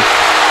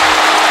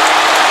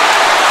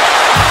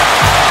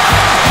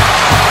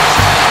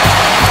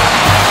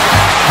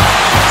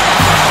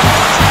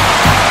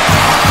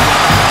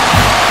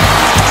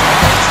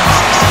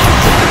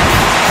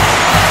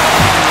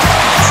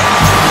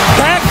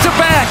 Back to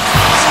back,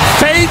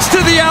 fades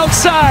to the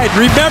outside.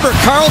 Remember,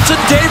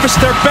 Carlton Davis,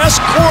 their best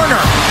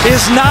corner,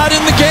 is not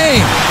in the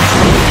game.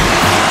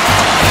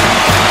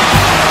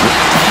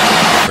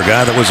 A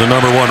guy that was the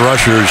number 1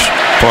 rusher as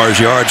far as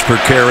yards per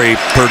carry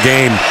per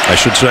game, I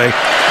should say.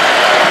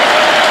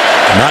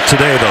 Not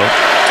today, though.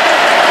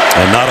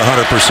 And not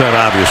 100%,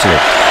 obviously.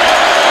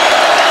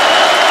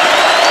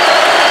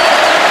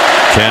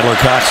 Chandler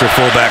Cox, the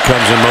fullback,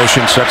 comes in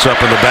motion, sets up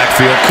in the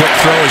backfield. Quick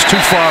throw is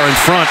too far in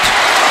front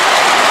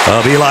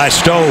of Eli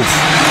Stove.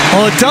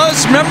 Well, it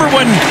does. Remember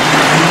when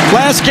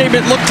last game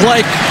it looked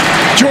like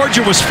Georgia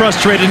was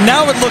frustrated.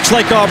 Now it looks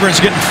like Auburn's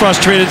getting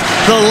frustrated.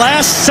 The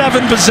last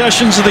 7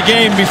 possessions of the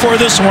game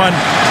before this one,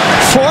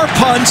 4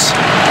 punts,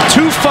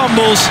 2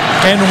 fumbles,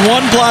 and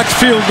 1 blocked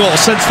field goal.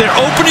 Since their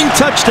opening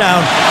touchdown,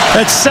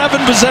 that's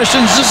 7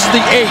 possessions. This is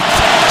the 8th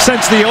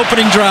since the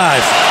opening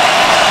drive.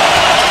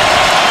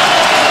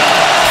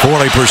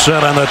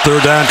 40% on that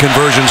 3rd down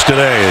conversions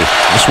today.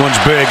 This one's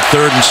big,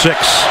 3rd and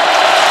 6.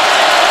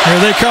 Here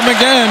they come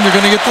again. You're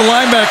going to get the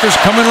linebackers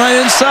coming right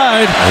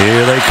inside.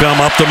 Here they come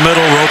up the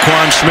middle.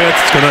 Roquan Smith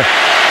is going to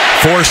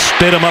force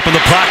Stidham up in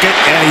the pocket,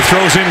 and he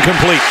throws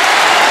incomplete.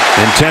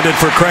 Intended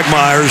for Craig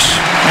Myers.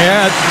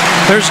 Yeah,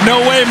 there's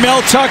no way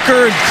Mel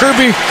Tucker and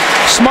Kirby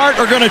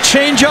Smart are going to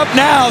change up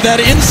now.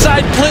 That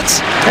inside blitz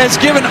has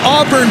given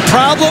Auburn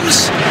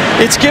problems.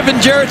 It's given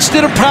Jarrett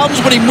Stidham problems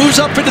when he moves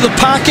up into the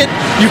pocket.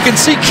 You can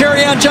see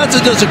Kerryon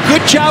Johnson does a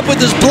good job with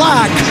his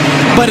block,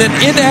 but an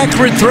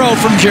inaccurate throw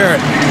from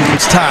Jarrett.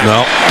 It's time.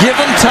 No. Give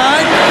him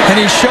time,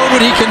 and he showed what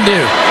he can do.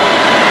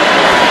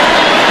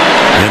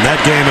 In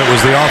that game, it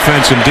was the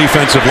offense and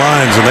defensive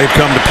lines, and they've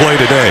come to play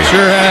today.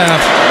 Sure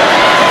have.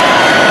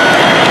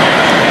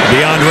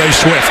 DeAndre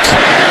Swift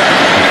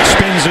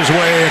spins his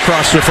way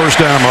across the first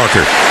down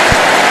marker.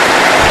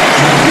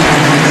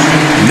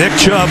 Nick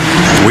Chubb,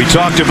 we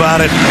talked about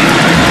it.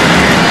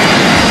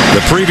 The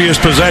previous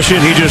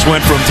possession, he just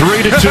went from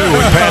 3 to 2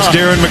 and passed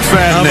Darren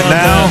McFadden, and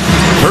now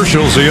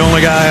Herschel's the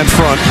only guy in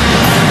front.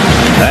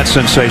 That's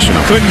sensational.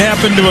 Couldn't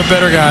happen to a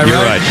better guy,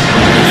 You're right.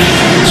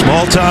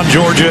 Small-town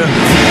Georgia,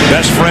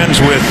 best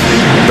friends with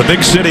the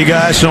big city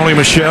guy, Sony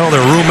Michel.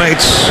 They're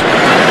roommates.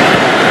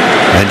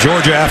 And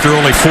Georgia, after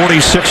only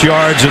 46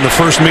 yards in the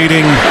first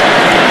meeting,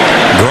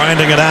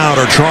 grinding it out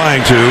or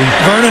trying to.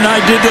 Vernon,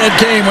 I did that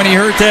game when he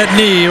hurt that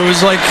knee. It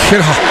was like,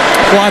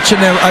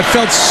 watching him. I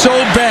felt so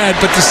bad,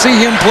 but to see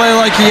him play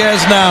like he has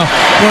now,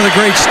 one of the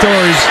great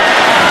stories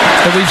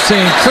that we've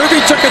seen.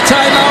 Kirby took a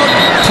timeout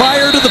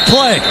prior to the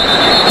play.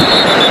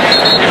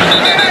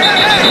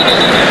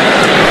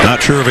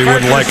 Not sure if he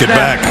wouldn't like it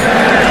back.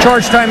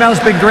 Charge timeout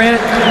has been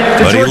granted.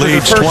 But he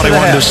leads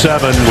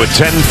 21-7 with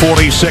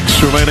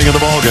 10:46 remaining in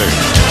the ballgame.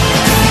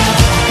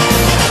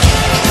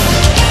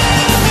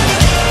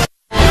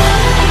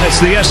 It's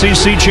the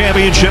SEC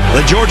Championship,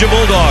 the Georgia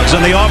Bulldogs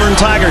and the Auburn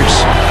Tigers.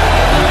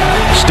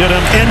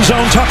 Stidham, end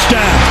zone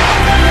touchdown.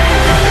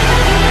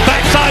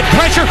 Backside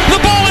pressure, the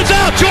ball is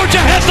out. Georgia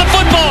has the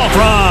football.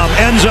 From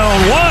end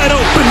zone, wide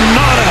open,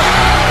 Nada.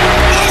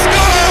 Let's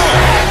go!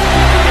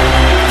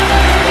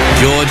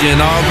 Georgia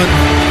and Auburn,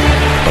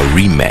 a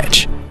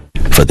rematch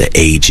for the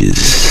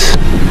ages.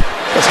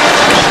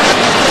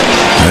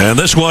 And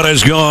this one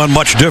has gone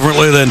much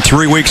differently than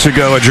 3 weeks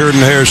ago at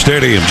Jordan-Hare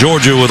Stadium.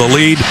 Georgia with a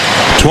lead,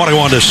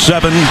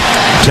 21-7,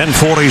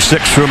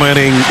 10:46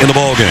 remaining in the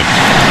ballgame.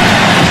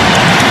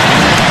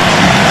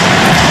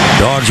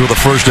 Dogs with a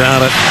first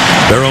down at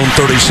their own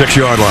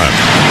 36-yard line.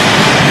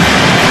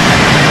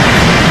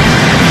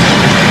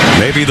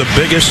 Maybe the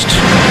biggest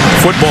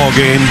football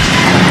game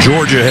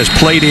Georgia has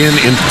played in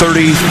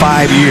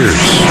 35 years.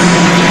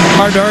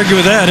 Hard to argue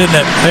with that, isn't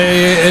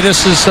it?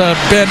 This has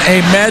been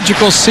a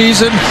magical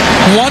season.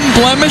 One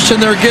blemish,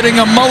 and they're getting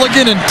a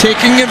mulligan and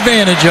taking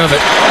advantage of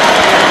it.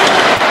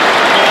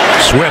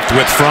 Swift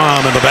with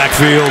Fromm in the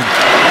backfield.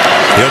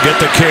 He'll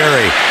get the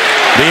carry.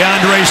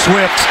 DeAndre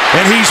Swift,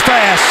 and he's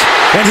fast,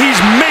 and he's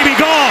maybe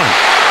gone.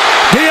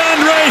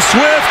 DeAndre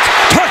Swift,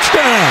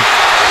 touchdown.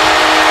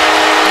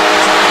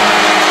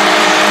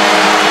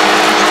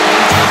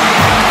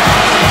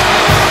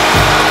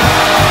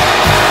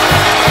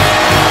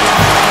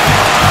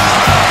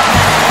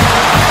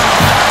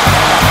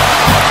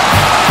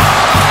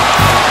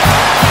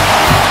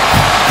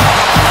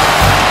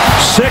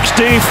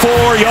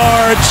 "64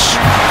 yards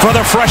for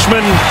the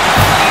freshman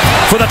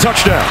for the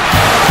touchdown."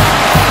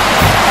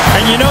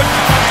 And you know,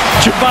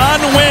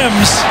 Javon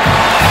Wims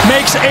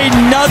makes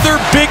another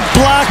big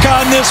block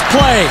on this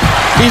play.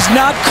 He's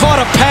not caught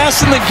a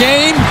pass in the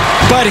game,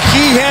 but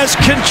he has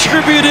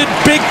contributed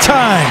big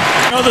time.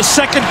 You know, the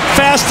second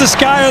fastest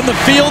guy on the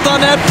field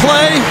on that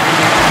play?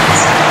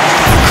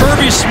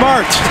 Kirby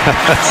Smart.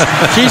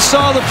 He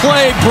saw the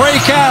play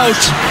break out.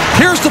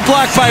 Here's the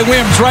block by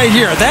Wims right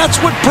here. That's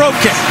what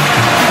broke it.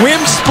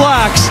 Wims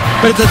blocks,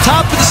 but at the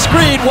top of the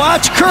screen,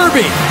 watch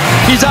Kirby.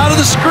 He's out of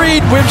the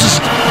screen.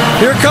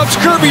 Here comes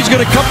Kirby. He's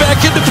going to come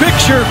back in the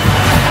picture.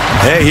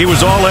 Hey, he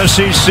was all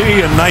SEC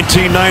in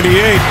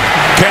 1998.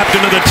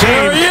 Captain of the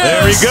team.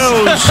 There he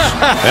goes.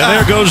 And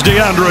there goes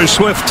DeAndre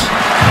Swift.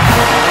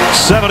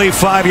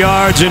 75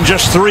 yards in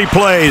just 3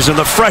 plays, and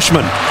the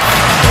freshman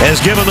has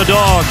given the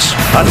Dogs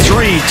a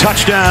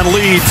 3-touchdown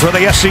lead for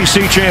the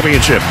SEC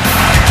championship.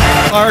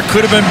 Clark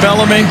could have been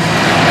Bellamy.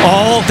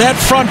 That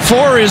front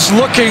four is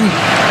looking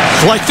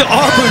like the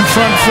Auburn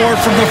front four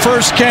from the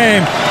first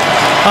game.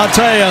 I'll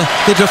tell you,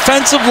 the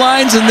defensive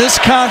lines in this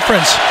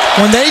conference,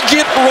 when they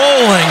get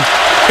rolling,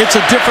 it's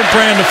a different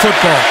brand of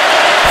football.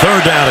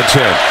 3rd down and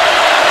 10.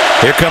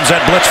 Here comes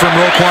that blitz from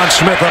Roquan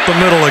Smith up the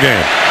middle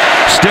again.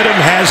 Stidham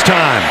has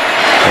time.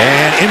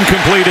 And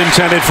incomplete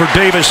intended for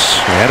Davis.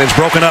 And it's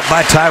broken up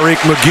by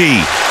Tyreek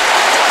McGee.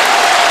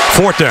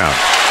 4th down.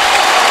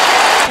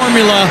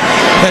 Formula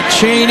that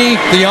Chaney,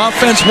 the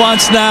offense,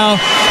 wants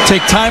now. Take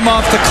time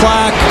off the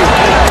clock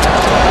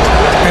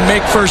and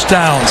make first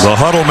downs. The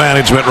huddle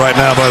management right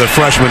now by the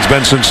freshman's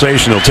been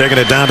sensational, taking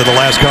it down to the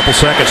last couple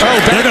seconds.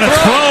 They're going to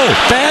throw.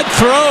 Bad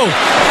throw.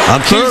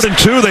 On 3rd and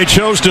 2, they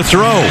chose to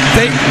throw.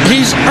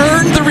 He's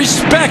earned the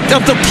respect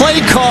of the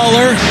play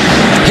caller.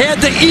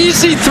 Had the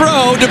easy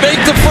throw to make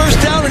the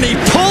first down, and he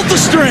pulled the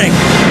string.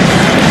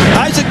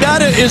 Isaac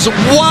Nada is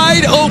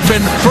wide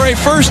open for a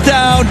first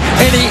down,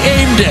 and he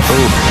aimed it.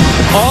 Ooh.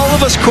 All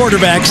of us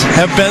quarterbacks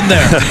have been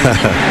there.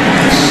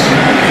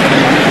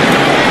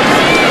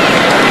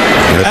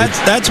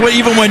 That's what,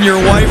 even when your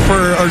wife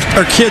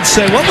or kids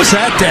say, "What was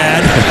that,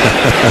 Dad?"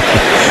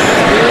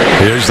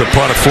 Here's the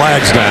punt.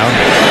 Flags down.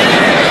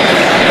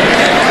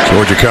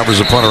 Georgia covers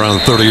the punt around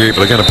the 38,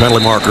 but again, a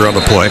penalty marker on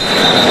the play.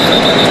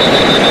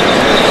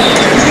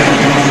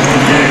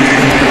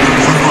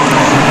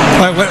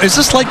 Is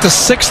this like the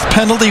 6th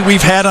penalty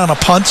we've had on a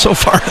punt so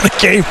far in the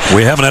game?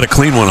 We haven't had a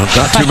clean one.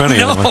 Not too many.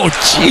 No,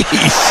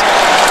 jeez.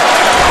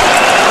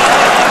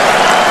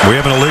 We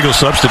have an illegal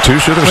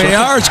substitution or something? We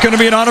are. It's going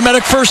to be an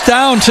automatic first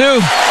down, too.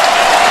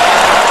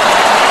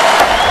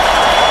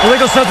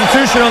 Illegal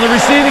substitution on the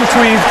receiving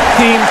team.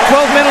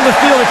 12 men on the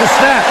field at the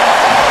snap.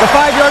 The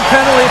 5-yard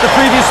penalty at the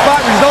previous spot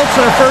results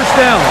in a first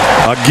down.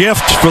 A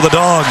gift for the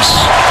Dogs.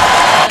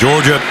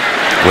 Georgia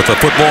with the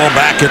football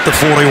back at the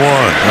 41.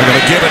 They're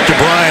going to give it to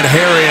Brian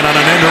Harrion on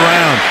an end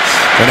around.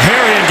 And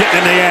Harrion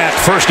getting in the act.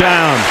 First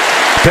down.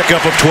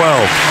 Pickup of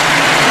 12.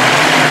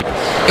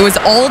 It was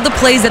all of the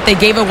plays that they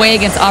gave away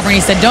against Auburn.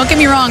 He said, don't get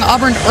me wrong,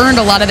 Auburn earned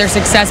a lot of their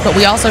success, but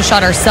we also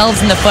shot ourselves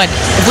in the foot.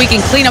 If we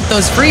can clean up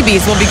those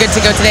freebies, we'll be good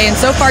to go today. And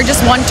so far, just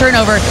one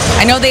turnover.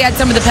 I know they had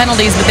some of the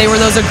penalties, but they were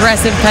those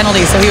aggressive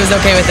penalties, so he was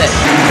okay with it.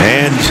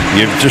 And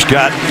you've just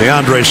got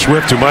DeAndre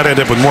Swift, who might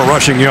end up with more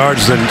rushing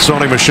yards than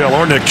Sony Michel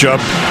or Nick Chubb,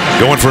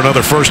 going for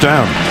another first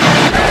down.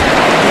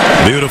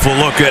 Beautiful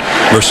look at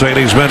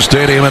Mercedes-Benz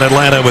Stadium in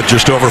Atlanta with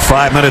just over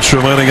 5 minutes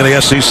remaining in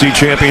the SEC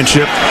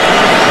Championship.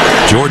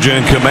 Georgia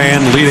in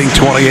command, leading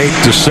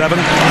 28-7.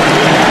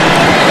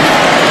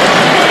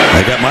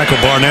 They got Michael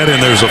Barnett in.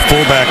 There's a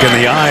fullback in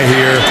the eye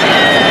here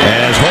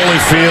as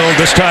Holyfield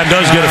this time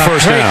does get a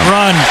first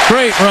down.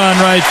 Great run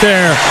right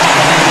there.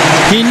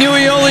 He knew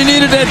he only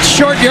needed that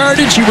short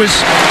yardage. He was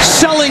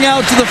selling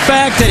out to the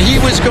fact that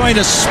he was going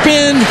to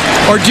spin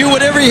or do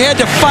whatever he had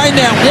to find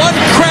that one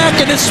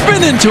crack and then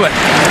spin into it.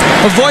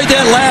 Avoid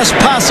that last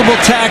possible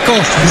tackle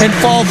and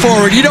fall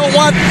forward. You don't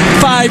want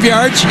 5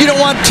 yards. You don't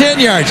want 10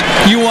 yards.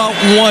 You want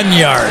 1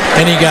 yard.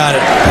 And he got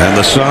it. And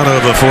the son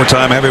of a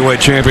 4-time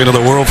heavyweight champion of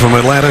the world from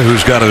Atlanta,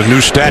 who's got a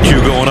new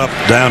statue going up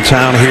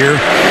downtown here.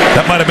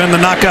 That might have been the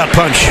knockout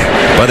punch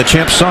by the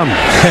champ's son.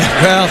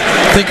 Well,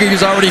 I think he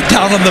was already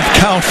down on the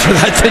count for that.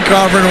 I think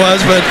Auburn was,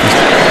 but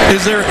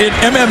is there in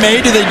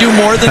MMA, do they do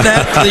more than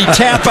that? Do they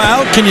tap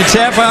out? Can you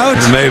tap out?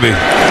 Maybe.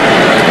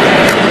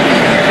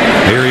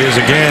 Here he is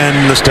again,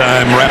 this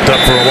time wrapped up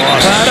for a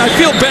loss. I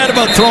feel bad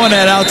about throwing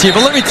that out to you,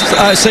 but let me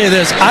say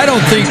this. I don't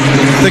think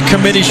the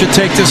committee should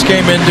take this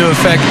game into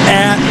effect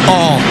at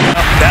all.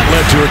 That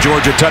led to a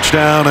Georgia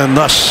touchdown, and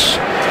thus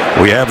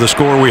we have the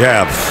score we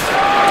have.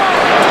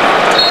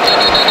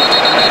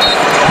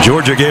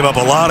 Georgia gave up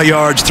a lot of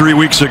yards 3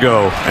 weeks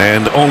ago,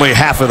 and only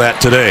half of that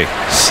today.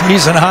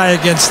 Season high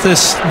against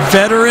this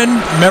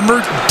veteran,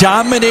 remember,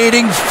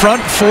 dominating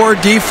front four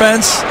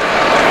defense.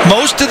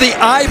 Most of the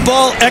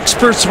eyeball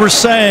experts were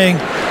saying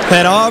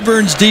that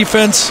Auburn's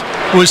defense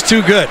was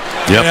too good.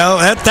 Yep. You know,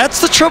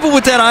 that's the trouble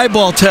with that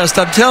eyeball test.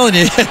 I'm telling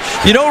you,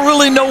 you don't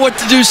really know what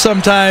to do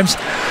sometimes.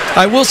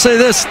 I will say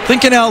this,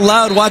 thinking out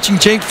loud, watching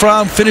Jake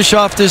Fromm finish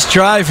off this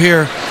drive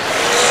here,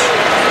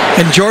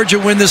 and Georgia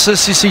win this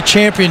SEC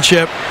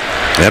championship.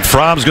 And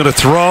Fromm's going to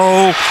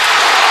throw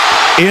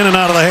in and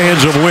out of the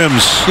hands of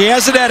Wims. He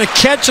hasn't had a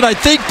catch, and I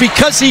think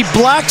because he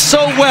blocked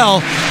so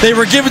well, they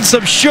were giving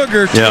some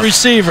sugar to the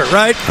receiver,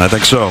 right? I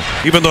think so.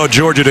 Even though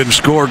Georgia didn't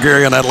score,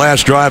 Gary, on that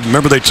last drive,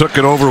 remember they took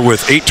it over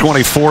with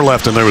 8:24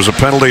 left, and there was a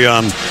penalty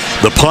on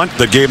the punt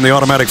that gave them the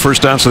automatic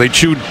first down, so they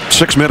chewed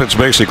 6 minutes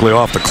basically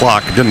off the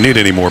clock. Didn't need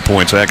any more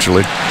points,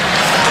 actually.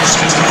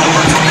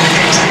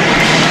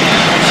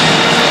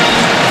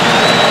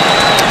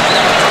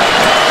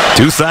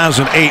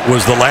 2008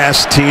 was the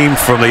last team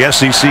from the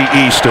SEC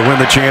East to win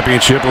the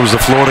championship. It was the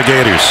Florida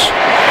Gators.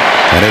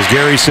 And as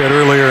Gary said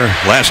earlier,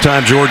 last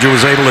time Georgia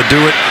was able to do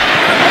it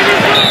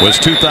was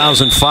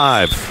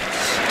 2005.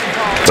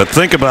 But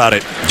think about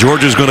it.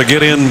 Georgia's going to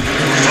get in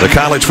the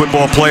college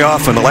football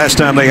playoff, and the last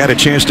time they had a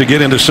chance to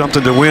get into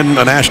something to win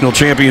a national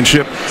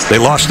championship, they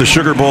lost the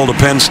Sugar Bowl to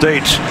Penn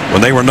State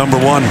when they were number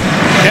 1.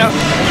 Yeah.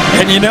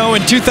 And you know,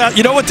 in 2000,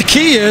 you know what the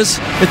key is?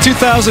 In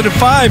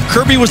 2005,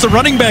 Kirby was the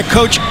running back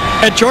coach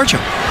at Georgia.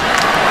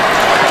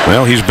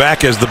 Well, he's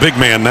back as the big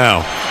man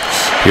now.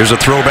 Here's a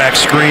throwback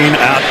screen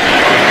out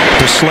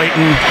to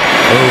Slayton.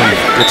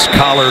 Oh, gets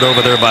collared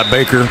over there by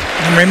Baker.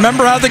 And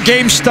remember how the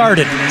game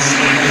started.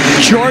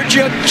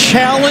 Georgia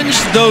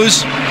challenged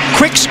those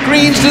quick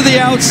screens to the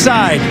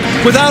outside.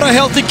 Without a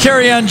healthy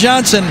Kerryon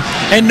Johnson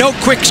and no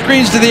quick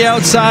screens to the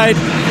outside,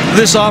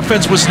 this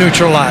offense was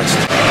neutralized.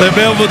 They've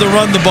been able to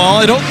run the ball.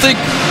 I don't think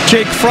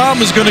Jake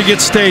Fromm is going to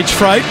get stage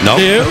fright. No,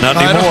 not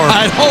anymore.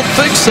 I don't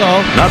think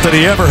so. Not that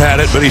he ever had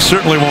it, but he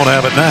certainly won't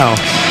have it now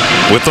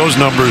with those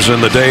numbers in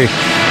the day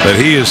that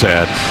he has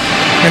had.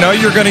 You know,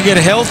 you're going to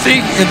get healthy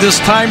in this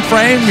time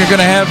frame. You're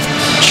going to have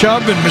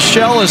Chubb and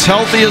Michel as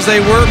healthy as they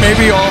were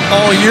maybe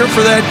all year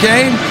for that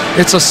game.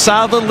 It's a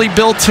solidly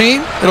built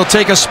team. It'll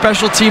take a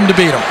special team to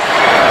beat them.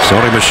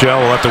 Sony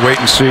Michel will have to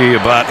wait and see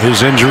about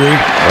his injury,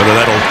 whether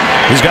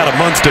he's got a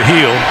month to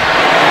heal.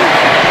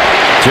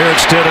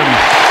 Jarrett Stidham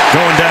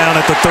going down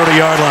at the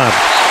 30-yard line.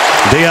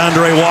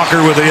 DeAndre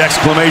Walker with the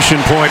exclamation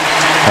point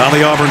on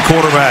the Auburn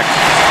quarterback.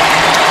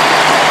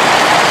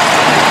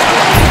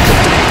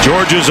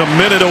 Georgia's a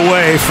minute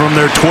away from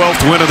their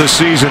 12th win of the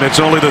season. It's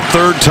only the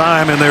 3rd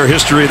time in their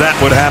history that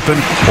would happen.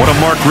 One of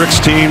Mark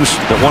Richt's teams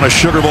that won a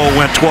Sugar Bowl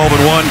went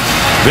 12-1.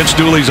 Vince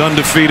Dooley's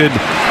undefeated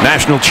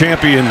national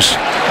champions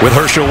with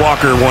Herschel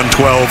Walker won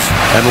 12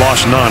 and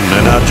lost none.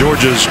 And now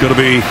Georgia's going to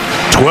be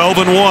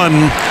 12-1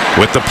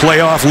 with the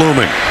playoff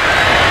looming.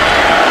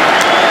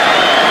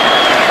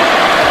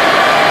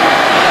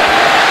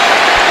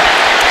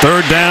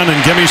 Third down and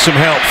give me some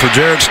help for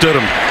Jared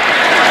Stidham.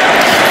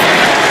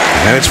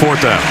 And it's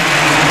fourth down.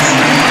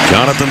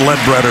 Jonathan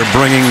Ledbetter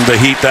bringing the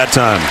heat that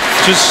time.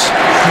 Just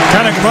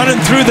kind of running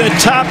through the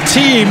top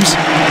teams.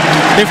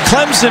 If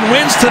Clemson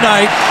wins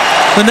tonight,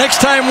 the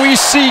next time we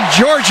see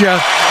Georgia,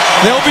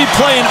 they'll be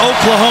playing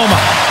Oklahoma.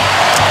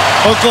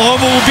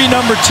 Oklahoma will be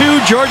number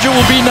 2. Georgia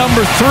will be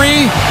number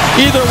 3.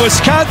 Either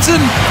Wisconsin,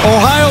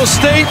 Ohio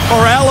State,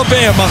 or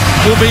Alabama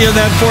will be in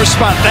that 4th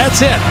spot. That's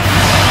it.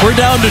 We're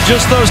down to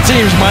just those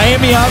teams.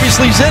 Miami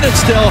obviously is in it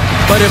still,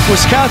 but if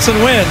Wisconsin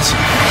wins,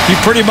 you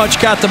pretty much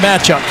got the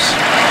matchups.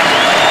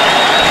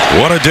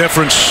 What a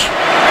difference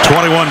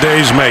 21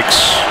 days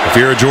makes if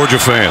you're a Georgia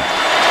fan.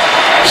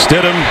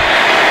 Stidham,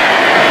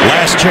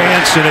 last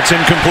chance, and it's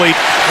incomplete.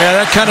 Yeah,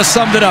 that kind of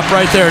summed it up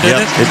right there,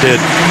 didn't it? It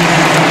did.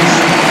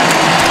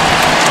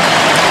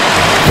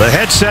 The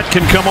headset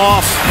can come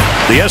off.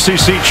 The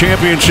SEC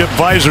championship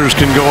visors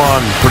can go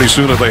on pretty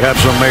soon if they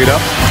have some made up.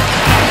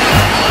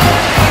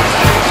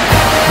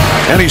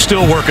 And he's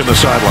still working the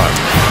sideline.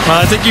 Well,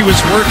 I think he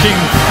was working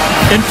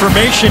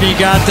information he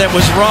got that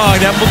was wrong.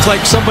 That looked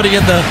like somebody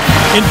in the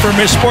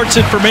sports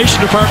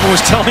information department was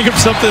telling him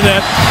something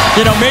that,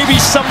 maybe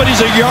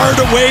somebody's a yard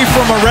away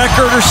from a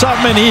record or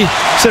something, and he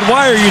said,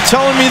 "Why are you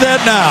telling me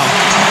that now?"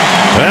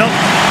 Well,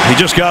 he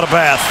just got a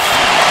bath.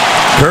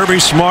 Kirby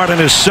Smart in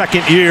his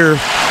second year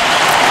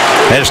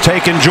has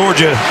taken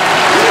Georgia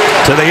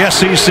to the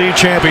SEC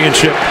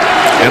championship,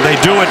 and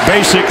they do it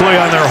basically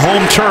on their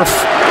home turf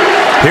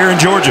here in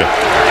Georgia.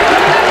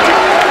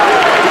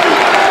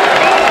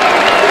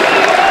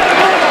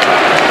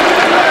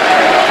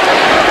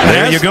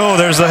 There you go.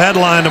 There's the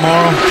headline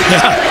tomorrow.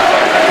 Yeah.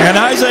 And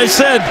as I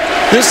said,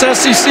 this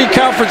SEC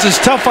conference is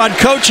tough on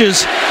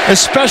coaches,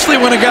 especially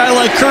when a guy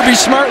like Kirby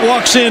Smart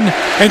walks in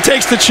and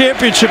takes the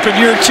championship in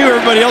year 2.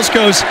 Everybody else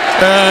goes,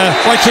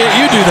 why can't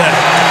you do that?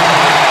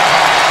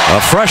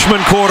 A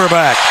freshman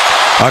quarterback,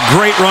 a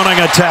great running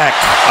attack,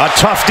 a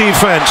tough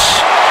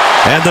defense,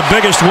 and the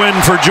biggest win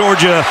for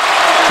Georgia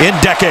in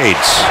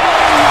decades.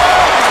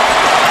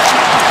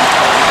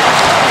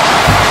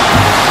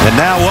 And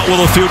now what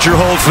will the future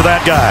hold for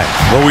that guy?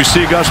 Will we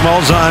see Gus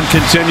Malzahn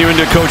continuing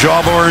to coach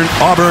Auburn,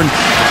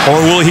 or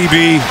will he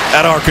be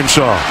at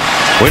Arkansas?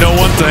 We know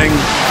one thing,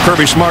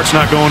 Kirby Smart's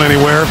not going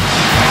anywhere.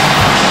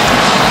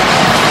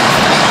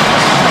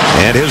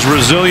 And his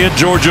resilient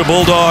Georgia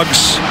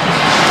Bulldogs,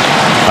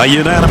 a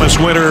unanimous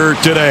winner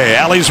today.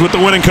 Allie's with the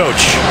winning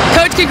coach.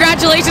 Coach,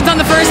 congratulations on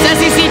the first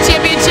SEC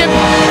championship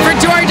for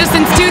Georgia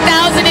since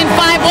 2005.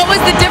 What was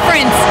the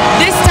difference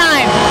this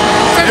time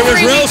from It was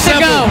 3 real weeks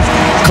simple. ago?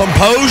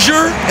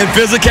 Composure and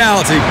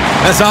physicality.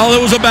 That's all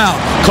it was about.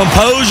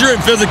 Composure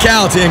and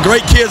physicality, and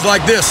great kids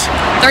like this.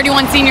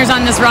 31 seniors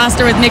on this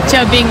roster, with Nick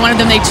Chubb being one of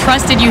them. They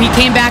trusted you. He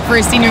came back for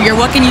his senior year.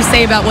 What can you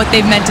say about what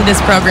they've meant to this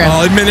program?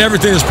 Oh, it meant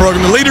everything to this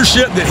program. The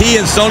leadership that he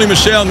and Sony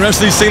Michel and the rest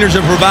of these seniors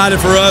have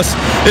provided for us,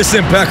 it's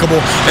impeccable.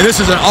 And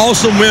this is an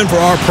awesome win for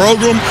our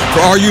program,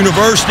 for our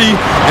university,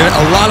 and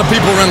a lot of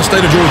people around the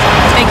state of Georgia.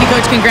 Thank you,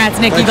 Coach. Congrats.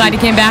 Nick, you glad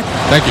you came back?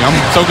 Thank you. I'm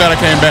so glad I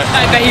came back.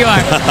 I bet you are,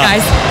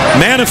 guys.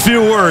 Man, a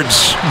few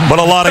words, but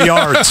a lot of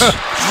yards.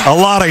 A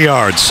lot of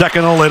yards.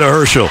 Second only to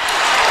Herschel.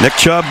 Nick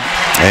Chubb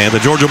and the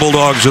Georgia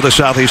Bulldogs are the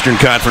Southeastern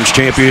Conference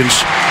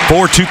champions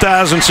for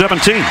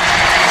 2017.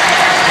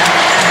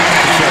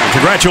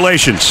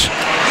 Congratulations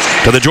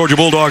to the Georgia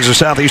Bulldogs, the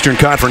Southeastern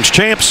Conference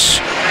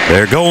champs.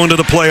 They're going to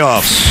the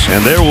playoffs,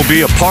 and there will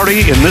be a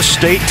party in this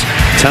state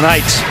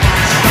tonight.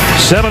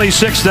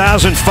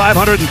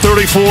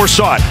 76,534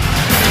 saw it.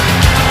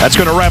 That's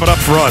going to wrap it up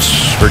for us.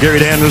 For Gary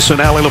Danielson,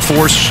 Allie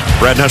LaForce,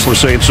 Brad Nessler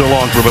saying so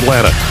long from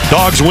Atlanta.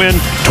 Dogs win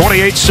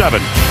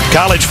 28-7.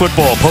 College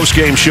football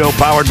postgame show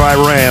powered by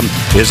Ram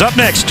is up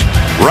next,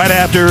 right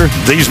after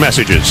these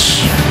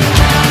messages.